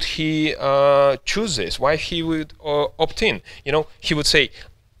why would he choose this? Why he would opt in? You know, he would say,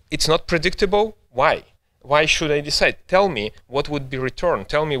 it's not predictable. Why? Why should I decide? Tell me what would be return.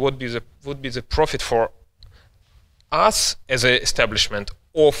 Tell me what would be the profit for us as an establishment,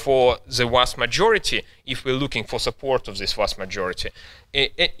 or for the vast majority, if we're looking for support of this vast majority.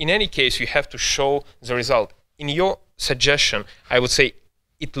 In any case, you have to show the result. In your suggestion, I would say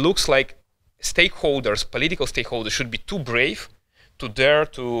it looks like stakeholders, political stakeholders, should be too brave to dare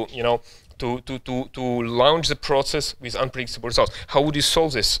to, you know, to launch the process with unpredictable results. How would you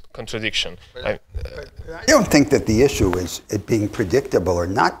solve this contradiction? I don't think that the issue is it being predictable or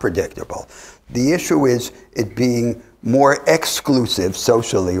not predictable. The issue is it being more exclusive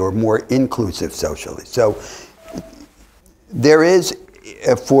socially or more inclusive socially. So there is,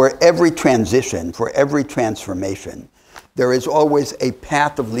 for every transition, for every transformation, there is always a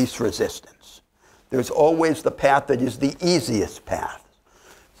path of least resistance. There's always the path that is the easiest path.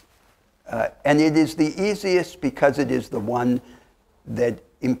 And it is the easiest because it is the one that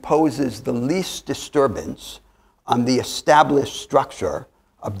imposes the least disturbance on the established structure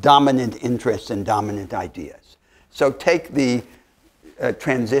of dominant interests and dominant ideas. So take the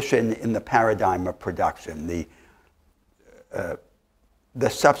transition in the paradigm of production, the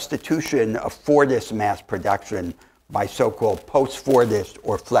substitution of Fordist mass production by so-called post-Fordist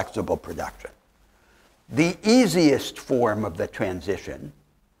or flexible production. The easiest form of the transition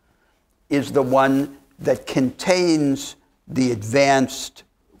is the one that contains the advanced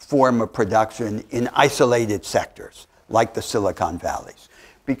form of production in isolated sectors, like the Silicon Valleys,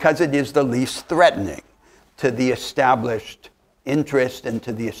 because it is the least threatening to the established interest and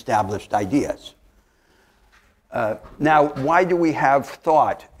to the established ideas. Now, why do we have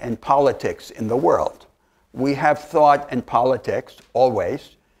thought and politics in the world? We have thought and politics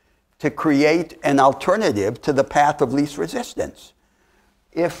always to create an alternative to the path of least resistance.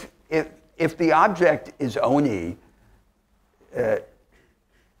 If the object is only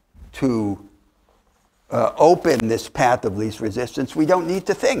to open this path of least resistance, we don't need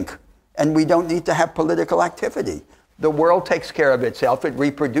to think, and we don't need to have political activity. The world takes care of itself, it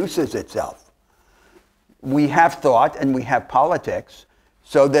reproduces itself. We have thought and we have politics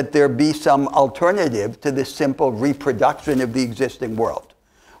so that there be some alternative to this simple reproduction of the existing world,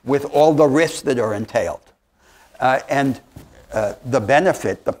 with all the risks that are entailed. The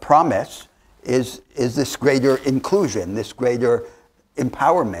benefit, the promise, is this greater inclusion, this greater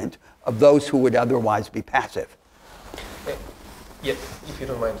empowerment of those who would otherwise be passive. Yeah, if you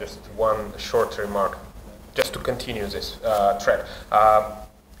don't mind, just one short remark, just to continue this track.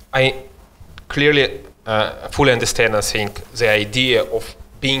 I clearly fully understand, I think, the idea of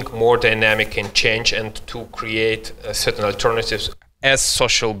being more dynamic in change and to create certain alternatives as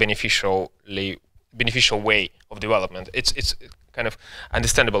social beneficial way of development. It's kind of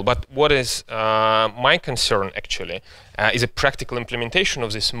understandable. But what is my concern actually is a practical implementation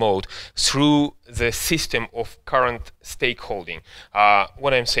of this mode through the system of current stakeholding.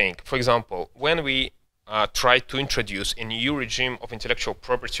 What I'm saying, for example, when we try to introduce a new regime of intellectual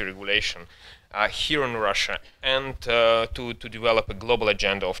property regulation here in Russia and to develop a global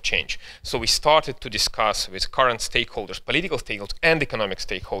agenda of change. So we started to discuss with current stakeholders, political stakeholders and economic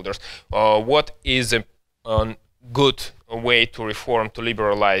stakeholders, what is a good way to reform, to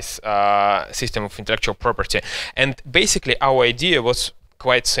liberalize system of intellectual property. And basically our idea was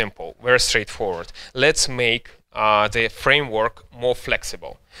quite simple, very straightforward. Let's make the framework more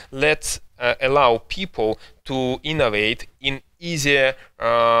flexible. Let's allow people to innovate in easier,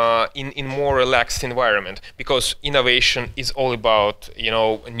 in more relaxed environment, because innovation is all about, you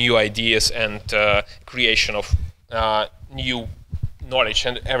know, new ideas and creation of new knowledge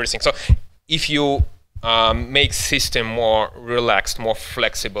and everything. So if you make system more relaxed, more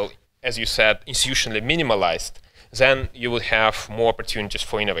flexible, as you said, institutionally minimalized, then you would have more opportunities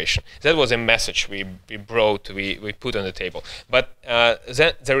for innovation. That was a message we brought, we put on the table. But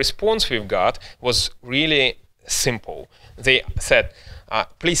then the response we've got was really simple. They said,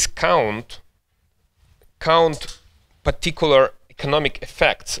 please count particular economic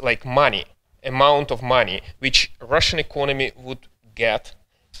effects, like money, amount of money, which Russian economy would get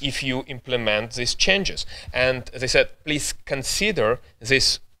if you implement these changes. And they said, please consider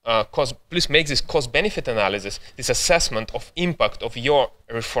this please make this cost-benefit analysis, this assessment of impact of your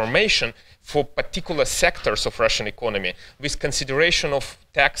reformation for particular sectors of Russian economy, with consideration of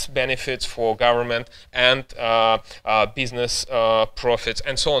tax benefits for government and business profits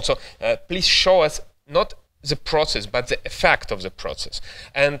and so on. So please show us not the process, but the effect of the process.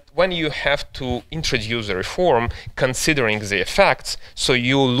 And when you have to introduce a reform, considering the effects, so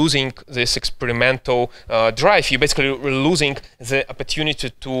you're losing this experimental drive. You're basically losing the opportunity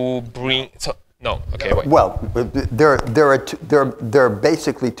to bring. So no, okay. Wait. Well, there are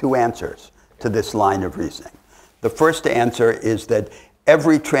basically two answers to this line of reasoning. The first answer is that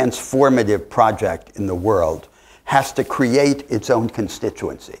every transformative project in the world has to create its own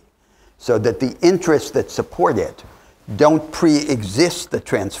constituency, so that the interests that support it don't pre-exist the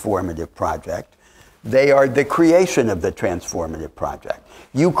transformative project. They are the creation of the transformative project.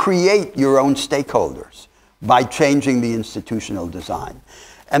 You create your own stakeholders by changing the institutional design.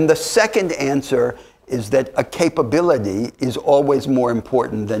 And the second answer is that a capability is always more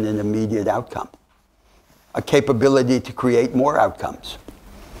important than an immediate outcome. A capability to create more outcomes.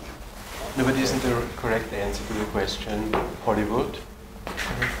 No, but isn't the correct answer to the question Hollywood?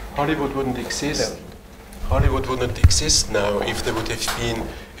 Hollywood wouldn't exist. Hollywood wouldn't exist now if there would have been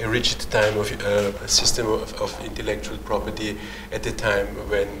a rigid time of a system of intellectual property at the time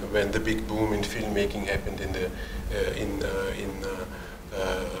when the big boom in filmmaking happened in the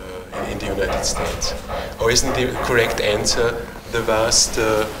United States. Or isn't the correct answer the vast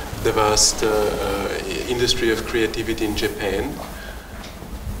industry of creativity in Japan?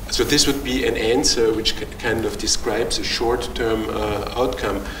 So this would be an answer which kind of describes a short-term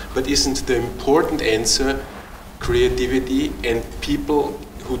outcome, but isn't the important answer creativity and people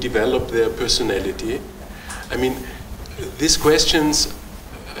who develop their personality? I mean, these questions,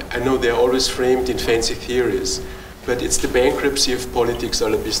 I know they're always framed in fancy theories, but it's the bankruptcy of politics a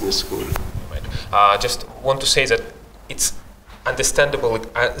la business school. Right. Just want to say that it's understandable,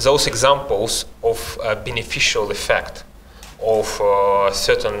 those examples of beneficial effect of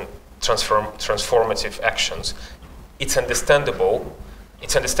certain transformative actions. It's understandable.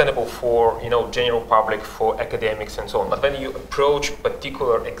 It's understandable for general public, for academics, and so on. But when you approach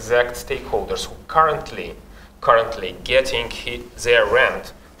particular exact stakeholders who currently getting their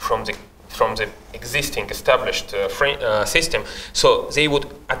rent from the existing established system, so they would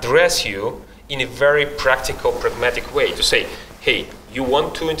address you in a very practical, pragmatic way to say, hey, you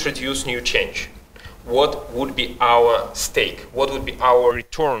want to introduce new change. What would be our stake? What would be our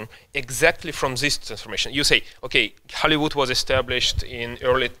return exactly from this transformation? You say, okay, Hollywood was established in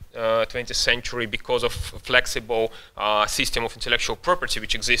early 20th century because of flexible system of intellectual property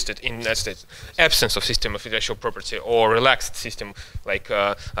which existed in the United States. Absence of system of intellectual property or relaxed system, like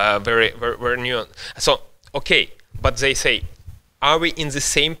very new. So, okay, but they say, are we in the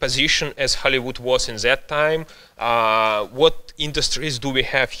same position as Hollywood was in that time? What industries do we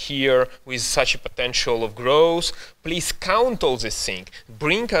have here with such a potential of growth? Please count all these things.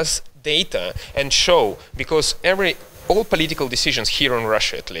 Bring us data and show, because every all political decisions here in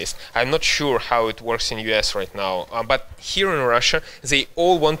Russia, at least, I'm not sure how it works in US right now, but here in Russia, they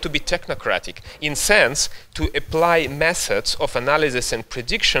all want to be technocratic, in sense to apply methods of analysis and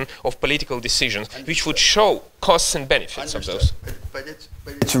prediction of political decisions, which would show costs and benefits of those. But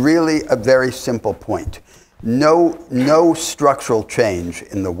it's really a very simple point. No structural change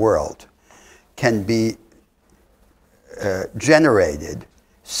in the world can be generated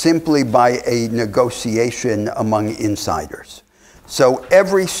simply by a negotiation among insiders. So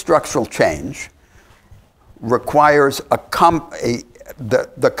every structural change requires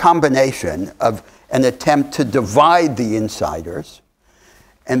the combination of an attempt to divide the insiders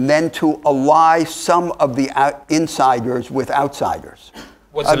and then to ally some of the insiders with outsiders.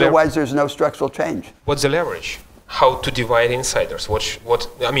 Otherwise, there's no structural change. What's the leverage? How to divide insiders?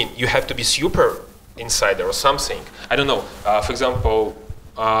 I mean, you have to be super insider or something. I don't know. For example,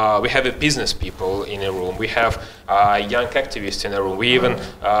 we have a business people in a room. We have young activists in a room. We even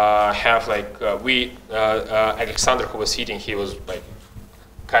have Alexander, who was sitting, he was like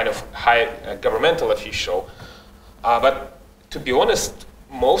kind of high governmental official. But to be honest,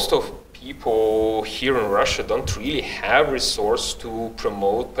 most of people here in Russia don't really have resource to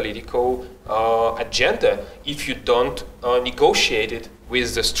promote political agenda if you don't negotiate it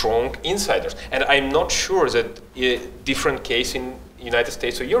with the strong insiders. And I'm not sure that a different case in United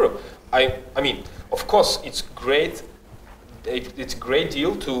States or Europe. I mean, of course, it's great. It's a great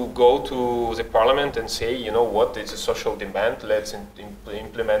deal to go to the parliament and say, you know what, it's a social demand, let's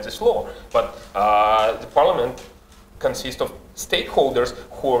implement this law. But the parliament consists of stakeholders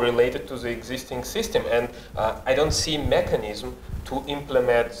who are related to the existing system, and I don't see mechanism to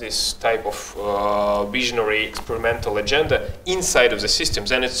implement this type of visionary experimental agenda inside of the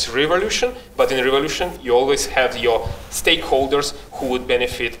systems. And it's revolution, but in revolution you always have your stakeholders who would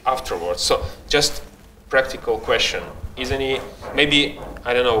benefit afterwards. So just practical question, isn't it? Maybe,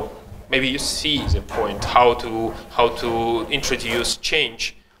 I don't know, maybe you see the point how to introduce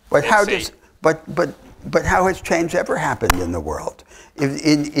change. But how does but how has change ever happened in the world?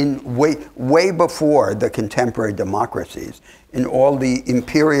 Way before the contemporary democracies, in all the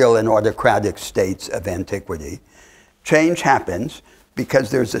imperial and autocratic states of antiquity, change happens because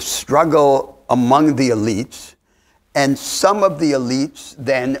there's a struggle among the elites, and some of the elites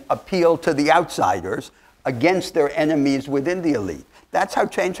then appeal to the outsiders against their enemies within the elite. That's how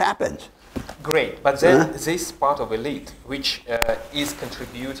change happens. Great, but then this part of elite, which is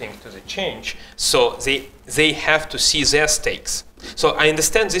contributing to the change, so they have to see their stakes. So I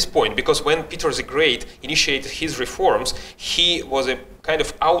understand this point, because when Peter the Great initiated his reforms, he was a kind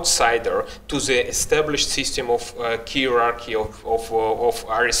of outsider to the established system of hierarchy of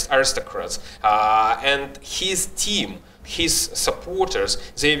aristocrats. And his team, his supporters,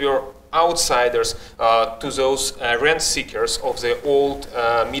 they were outsiders to those rent seekers of the old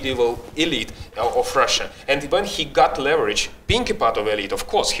medieval elite of Russia. And when he got leverage, being a part of elite, of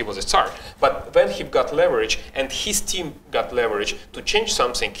course he was a Tsar, but when he got leverage and his team got leverage to change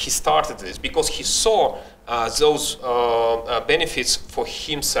something, he started this because he saw those benefits for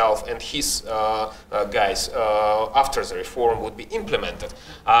himself and his guys after the reform would be implemented.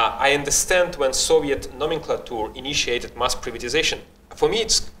 I understand when Soviet nomenclature initiated mass privatization. For me,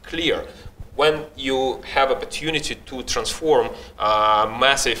 it's clear when you have opportunity to transform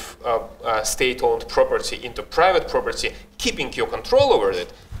massive state-owned property into private property, keeping your control over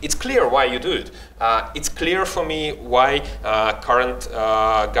it, it's clear why you do it. It's clear for me why current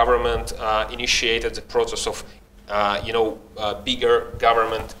government initiated the process of bigger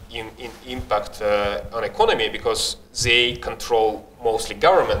government impact on economy, because they control mostly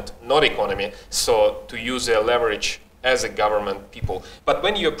government, not economy. So to use their leverage as a government people. But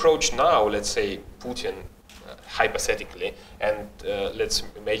when you approach now, let's say Putin, hypothetically, and let's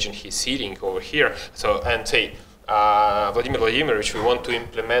imagine he's sitting over here, and say, Vladimir Vladimirovich, we want to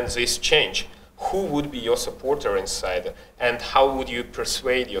implement this change. Who would be your supporter inside? And how would you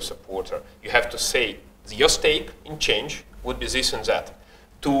persuade your supporter? You have to say, your stake in change would be this and that.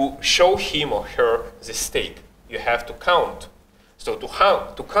 To show him or her the stake, you have to count. So to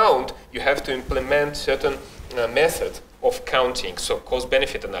count, you have to implement certain method of counting, so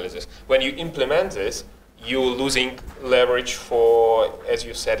cost-benefit analysis. When you implement this, you're losing leverage for, as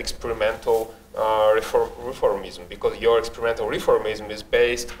you said, experimental reformism, because your experimental reformism is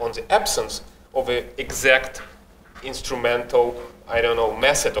based on the absence of an exact instrumental, I don't know,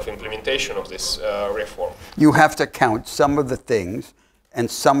 method of implementation of this reform. You have to count some of the things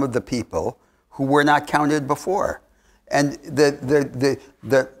and some of the people who were not counted before. And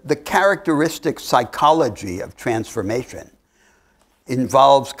the characteristic psychology of transformation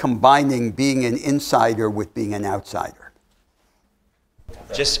involves combining being an insider with being an outsider.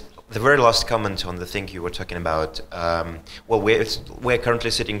 Just the very last comment on the thing you were talking about. Well, we're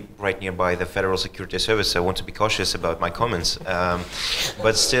currently sitting right nearby the Federal Security Service, so I want to be cautious about my comments.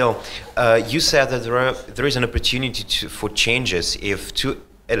 But still, you said that there is an opportunity for changes if two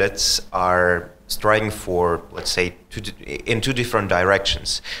elites are striving for, let's say, in two different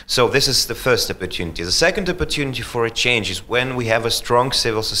directions. So this is the first opportunity. The second opportunity for a change is when we have a strong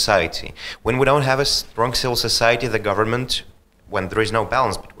civil society. When we don't have a strong civil society, the government, when there is no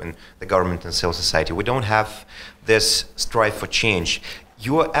balance between the government and civil society, we don't have this strive for change.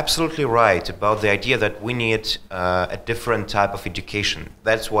 You are absolutely right about the idea that we need a different type of education.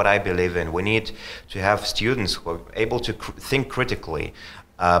 That's what I believe in. We need to have students who are able to think critically,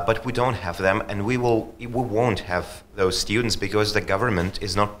 but we don't have them, and we won't have those students because the government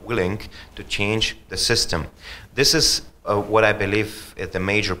is not willing to change the system. This is what I believe is the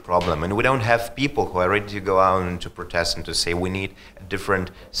major problem, and we don't have people who are ready to go out and to protest and to say we need a different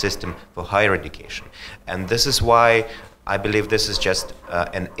system for higher education. And this is why I believe this is just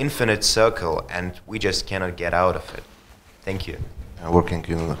an infinite circle, and we just cannot get out of it. Thank you. Working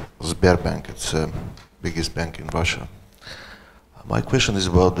in Sberbank, it's the biggest bank in Russia. My question is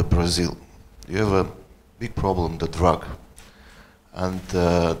about the Brazil. You have a big problem, the drug. And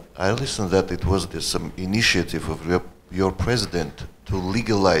I listened that it was some initiative of your president to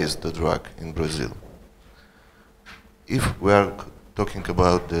legalize the drug in Brazil. If we are talking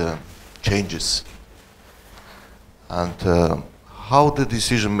about the changes, and how the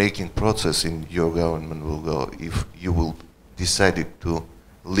decision-making process in your government will go if you will decide to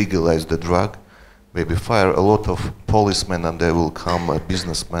legalize the drug, maybe fire a lot of policemen and they will come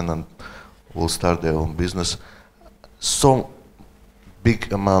businessmen and will start their own business. So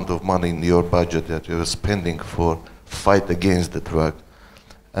big amount of money in your budget that you are spending for fight against the drug,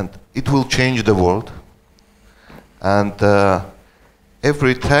 and it will change the world. And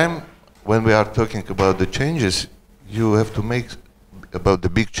every time when we are talking about the changes, you have to make about the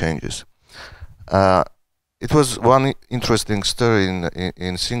big changes. It was one interesting story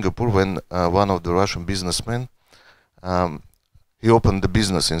in Singapore when one of the Russian businessmen, he opened the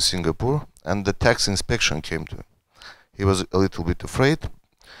business in Singapore and the tax inspection came to him. He was a little bit afraid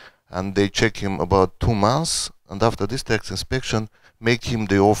and they checked him about 2 months, and after this tax inspection make him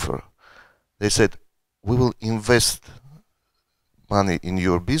the offer. They said, we will invest money in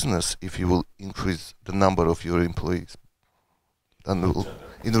your business if you will increase the number of your employees and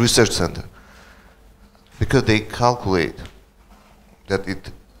in the research center. Because they calculate that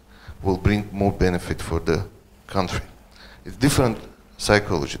it will bring more benefit for the country. It's different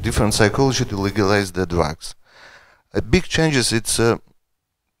psychology to legalize the drugs. Big changes, it's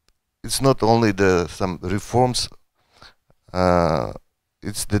not only some reforms,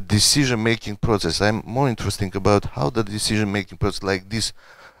 it's the decision-making process. I'm more interested about how the decision-making process like this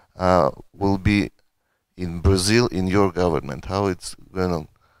will be in Brazil, in your government, how it's going on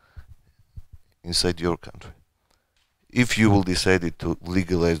inside your country, if you will decide to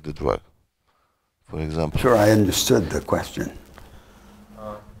legalize the drug, for example. Sure, I understood the question.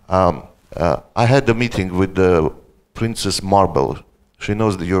 I had a meeting with the Princess Marble. She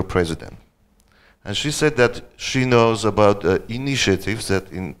knows that you're president. And she said that she knows about initiatives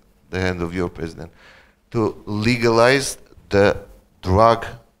that in the hand of your president to legalize the drug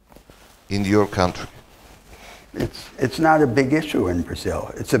in your country. It's not a big issue in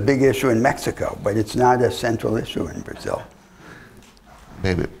Brazil. It's a big issue in Mexico, but it's not a central issue in Brazil.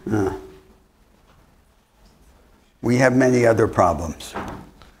 Maybe. We have many other problems.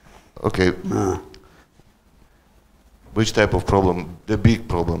 Okay. Which type of problem? The big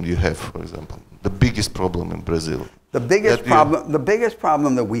problem you have, for example. The biggest problem in Brazil. The biggest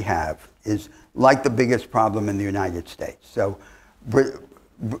problem that we have is like the biggest problem in the United States. So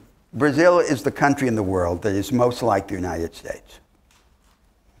Brazil is the country in the world that is most like the United States.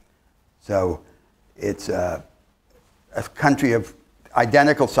 So it's a country of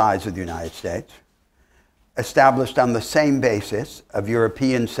identical size of the United States, established on the same basis of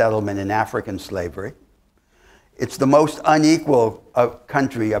European settlement and African slavery. It's the most unequal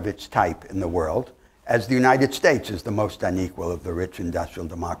country of its type in the world, as the United States is the most unequal of the rich industrial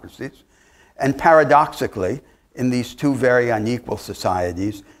democracies. And paradoxically, in these two very unequal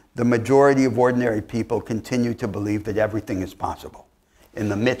societies, the majority of ordinary people continue to believe that everything is possible in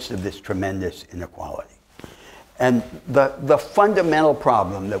the midst of this tremendous inequality. And the fundamental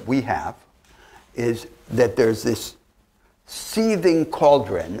problem that we have is that there's this seething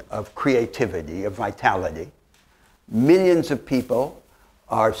cauldron of creativity, of vitality. Millions of people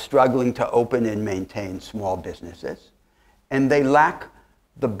are struggling to open and maintain small businesses. and they lack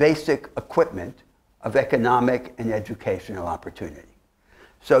the basic equipment of economic and educational opportunity.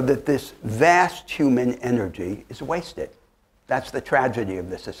 So that this vast human energy is wasted. That's the tragedy of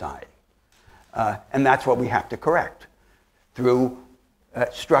the society. And that's what we have to correct through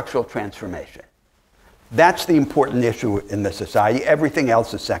structural transformation. That's the important issue in the society. Everything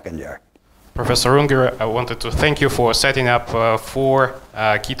else is secondary. Professor Unger, I wanted to thank you for setting up 4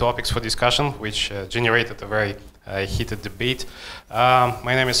 key topics for discussion, which generated a very heated debate.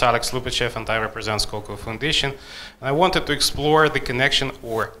 My name is Alex Lupachev, and I represent Skolkovo Foundation. And I wanted to explore the connection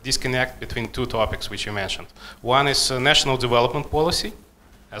or disconnect between 2 topics which you mentioned. One is national development policy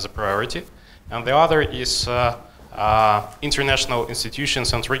as a priority, and the other is international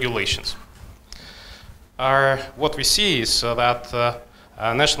institutions and regulations. What we see is that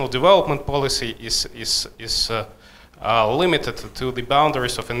national development policy is limited to the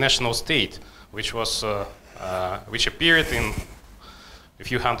boundaries of a national state, which appeared in a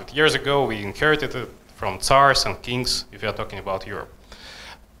few hundred years ago. We inherited it from tsars and kings, if you are talking about Europe.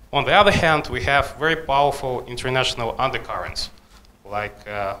 On the other hand, we have very powerful international undercurrents, like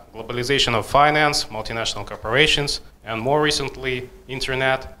globalization of finance, multinational corporations, and more recently,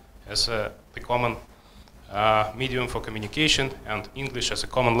 internet as the common medium for communication, and English as a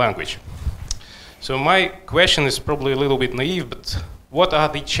common language. So my question is probably a little bit naive, but what are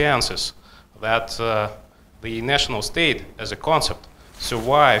the chances that the national state as a concept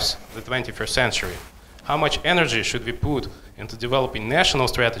survives the 21st century? How much energy should we put into developing national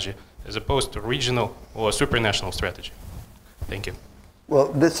strategy as opposed to regional or supranational strategy? Thank you. Well,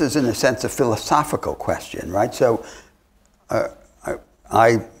 this is in a sense a philosophical question, right? So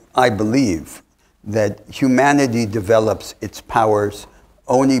I believe that humanity develops its powers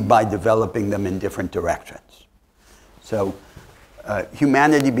only by developing them in different directions. So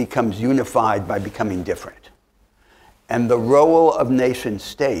humanity becomes unified by becoming different. And the role of nation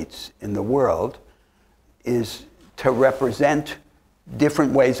states in the world is to represent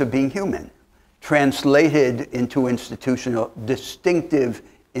different ways of being human, translated into distinctive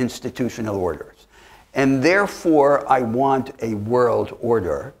institutional orders. And therefore, I want a world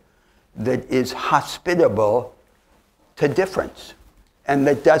order that is hospitable to difference and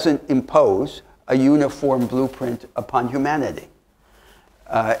that doesn't impose a uniform blueprint upon humanity.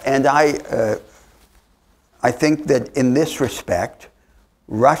 And I think that in this respect,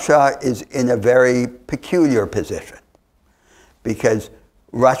 Russia is in a very peculiar position because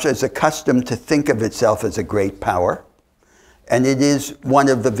Russia is accustomed to think of itself as a great power, and it is one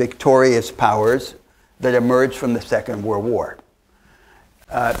of the victorious powers that emerged from the Second World War.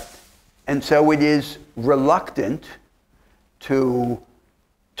 And so it is reluctant to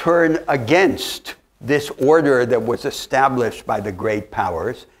turn against this order that was established by the great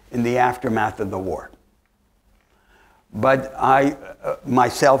powers in the aftermath of the war. But I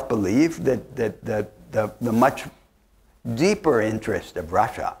myself believe that the much deeper interest of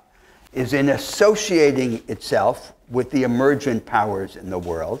Russia is in associating itself with the emergent powers in the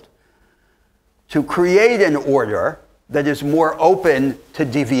world to create an order that is more open to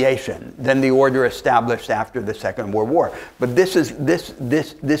deviation than the order established after the Second World War. But this is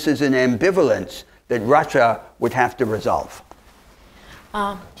an ambivalence that Russia would have to resolve.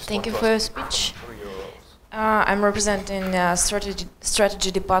 Thank you for your speech. I'm representing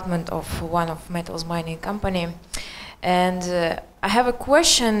strategy department of one of metals mining company, and I have a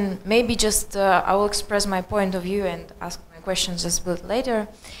question. Maybe just I will express my point of view and ask my questions just a bit later.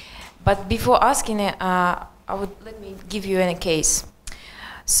 But before asking it, let me give you a case.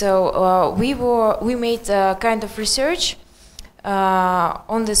 So we made a kind of research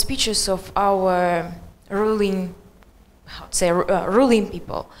on the speeches of our ruling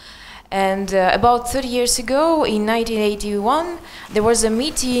people. And about 30 years ago, in 1981, there was a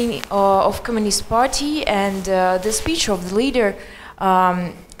meeting of Communist Party, and the speech of the leader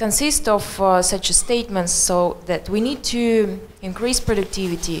consists of such statements, so that we need to increase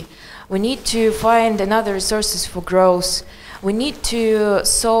productivity, we need to find another resources for growth, we need to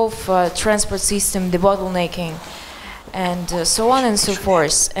solve transport system debottlenecking, and so on and so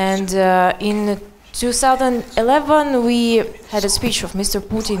forth. And in 2011, we had a speech of Mr.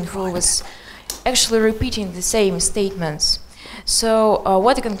 Putin, who was actually repeating the same statements. So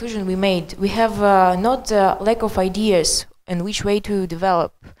what the conclusion we made? We have not a lack of ideas and which way to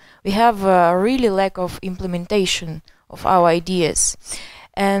develop. We have really lack of implementation of our ideas.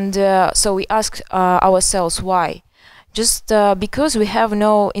 And so we asked ourselves why. Just because we have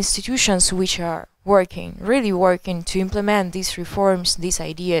no institutions which are really working to implement these reforms, these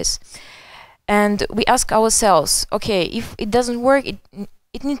ideas. And we ask ourselves, okay, if it doesn't work,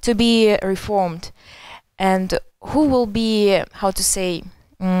 it needs to be reformed. and who will be, how to say,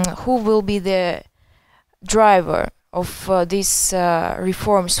 who will be the driver of these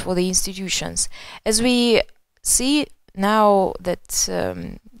reforms for the institutions? As we see now that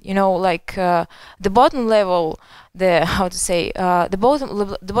you know, like the bottom level, the how to say, the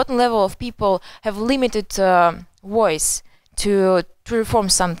bottom level of people have limited voice to reform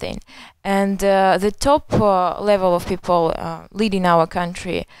something, and the top level of people leading our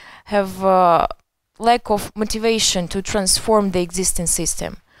country have lack of motivation to transform the existing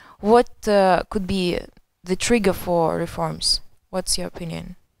system. What could be the trigger for reforms? What's your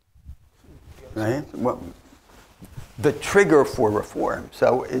opinion? Right. Well, the trigger for reform.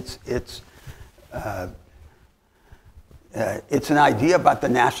 So it's an idea about the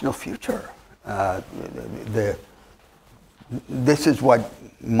national future. This is what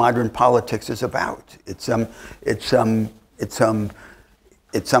modern politics is about. It's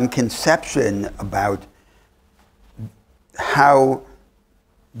some conception about how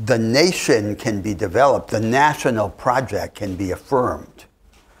the nation can be developed, the national project can be affirmed,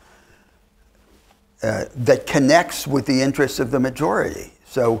 that connects with the interests of the majority.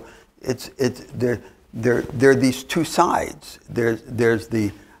 So there are these two sides. There's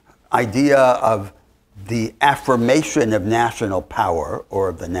the idea of the affirmation of national power or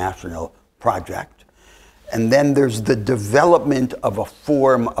of the national project, and then there's the development of a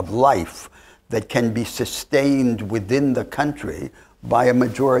form of life that can be sustained within the country by a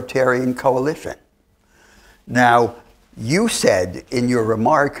majoritarian coalition. Now, you said in your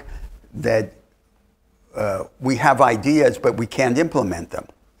remark that we have ideas, but we can't implement them.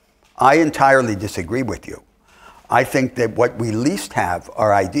 I entirely disagree with you. I think that what we least have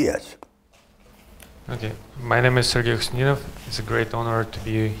are ideas. Okay, my name is Sergey Husninov. It's a great honor to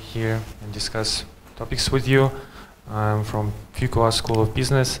be here and discuss topics with you. I'm from Fuqua School of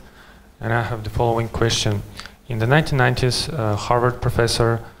Business, and I have the following question. In the 1990s, Harvard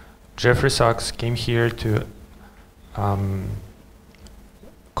professor Jeffrey Sachs came here to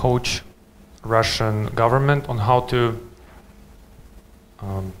coach Russian government on how to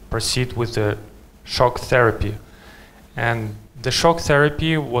proceed with the shock therapy. And the shock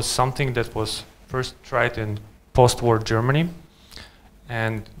therapy was something that was first tried in post-war Germany.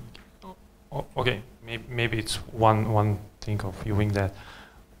 And okay, maybe it's one thing of viewing that,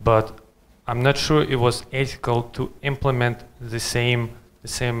 but I'm not sure it was ethical to implement the same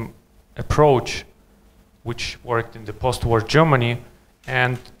approach which worked in the post-war Germany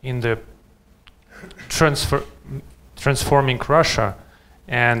and in the transforming Russia,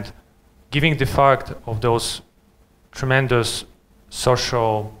 and giving the fact of those tremendous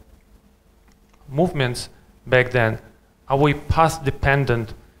social movements back then. Are we past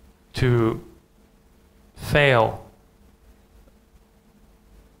dependent to fail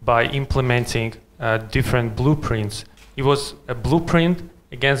by implementing different blueprints? It was a blueprint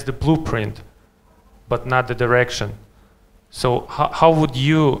against the blueprint, but not the direction. So how would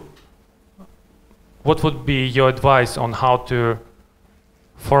you, what would be your advice on how to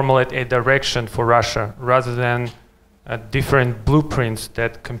formulate a direction for Russia rather than different blueprints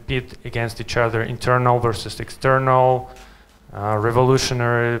that compete against each other, internal versus external,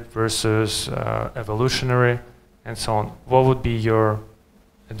 revolutionary versus evolutionary, and so on? What would be your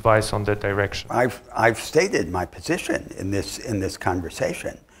advice on that direction? I've stated my position in this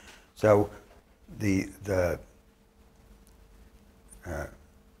conversation. So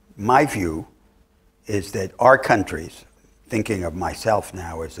my view is that our countries, thinking of myself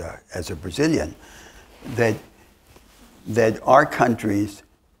now as a Brazilian, that our countries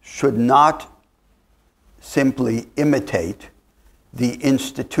should not simply imitate the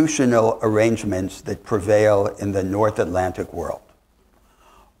institutional arrangements that prevail in the North Atlantic world.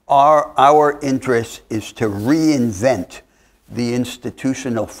 Our interest is to reinvent the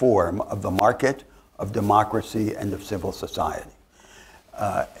institutional form of the market, of democracy, and of civil society.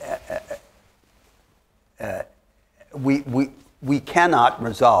 We cannot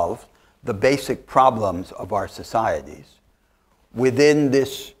resolve the basic problems of our societies within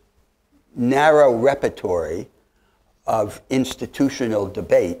this narrow repertory of institutional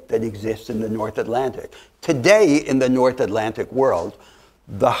debate that exists in the North Atlantic. Today, in the North Atlantic world,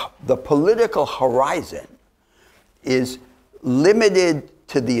 the political horizon is limited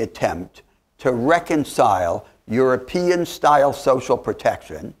to the attempt to reconcile European-style social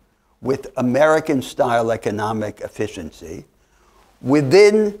protection with American-style economic efficiency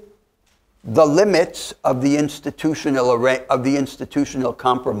within the limits of the institutional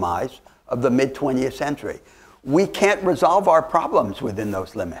compromise of the mid-20th century. We can't resolve our problems within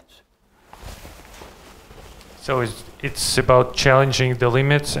those limits. So it's about challenging the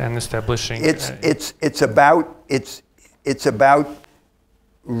limits and establishing. It's about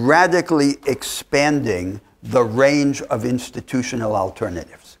radically expanding the range of institutional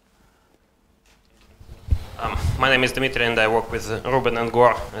alternatives. My name is Dmitry, and I work with Ruben and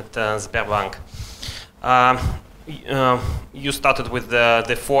Gor at Sberbank. You started with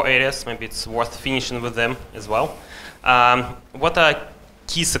the 4 areas. Maybe it's worth finishing with them as well. What are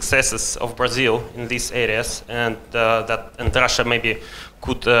key successes of Brazil in these areas, and and Russia maybe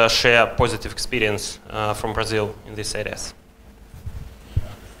could share positive experience from Brazil in these areas?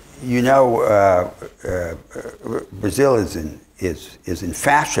 You know, Brazil is in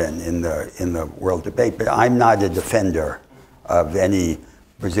fashion in the world debate, but I'm not a defender of any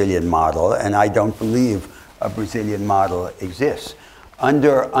Brazilian model, and I don't believe a Brazilian model exists.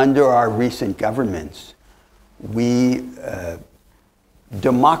 Under our recent governments, we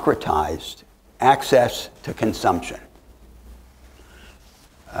democratized access to consumption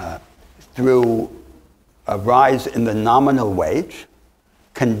through a rise in the nominal wage,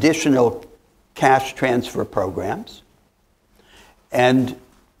 conditional cash transfer programs, and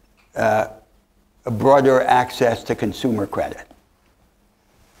a broader access to consumer credit.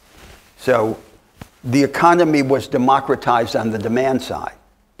 So the economy was democratized on the demand side,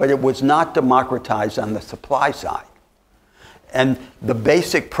 but it was not democratized on the supply side. And the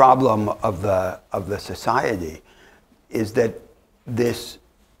basic problem of the society is that this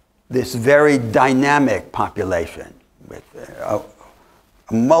very dynamic population with a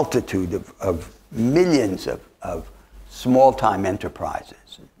multitude of millions of small-time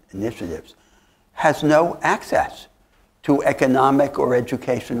enterprises, initiatives, has no access to economic or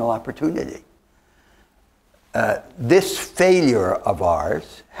educational opportunity. This failure of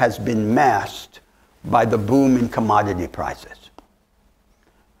ours has been masked by the boom in commodity prices.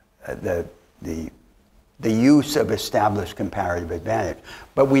 The use of established comparative advantage.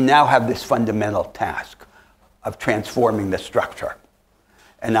 But we now have this fundamental task of transforming the structure.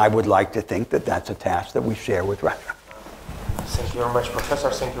 And I would like to think that that's a task that we share with Russia. Thank you very much, Professor.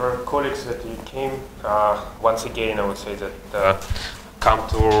 Thank you, very colleagues, that you came. Once again, I would say that come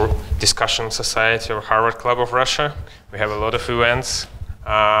to Discussion Society or Harvard Club of Russia. We have a lot of events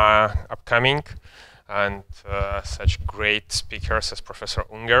upcoming, and such great speakers as Professor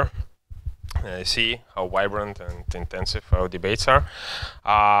Unger. See how vibrant and intensive our debates are.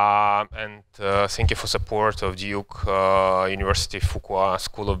 And thank you for support of Duke University Fuqua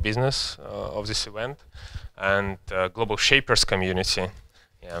School of Business of this event, and Global Shapers community.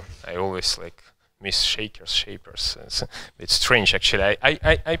 Yeah, I always miss shapers. It's strange, actually.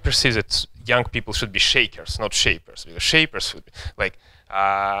 I perceive that young people should be shakers, not shapers, because shapers should be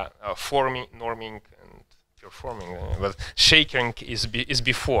forming, norming, and performing. But shaking is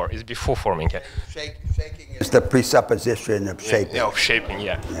before forming. Shaking is the presupposition of shaping. Yeah, of shaping.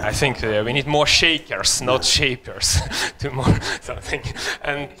 Yeah. I think we need more shakers, not shapers, to more something.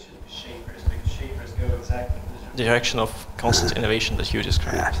 And shapers go exactly in the direction of constant innovation that you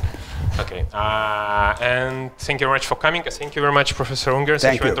described. Okay, and thank you very much for coming. Thank you very much, Professor Unger.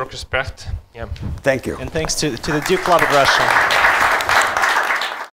 Thank you. Dr. Specht. Yeah. Thank you. And thanks to the Duke Club of Russia.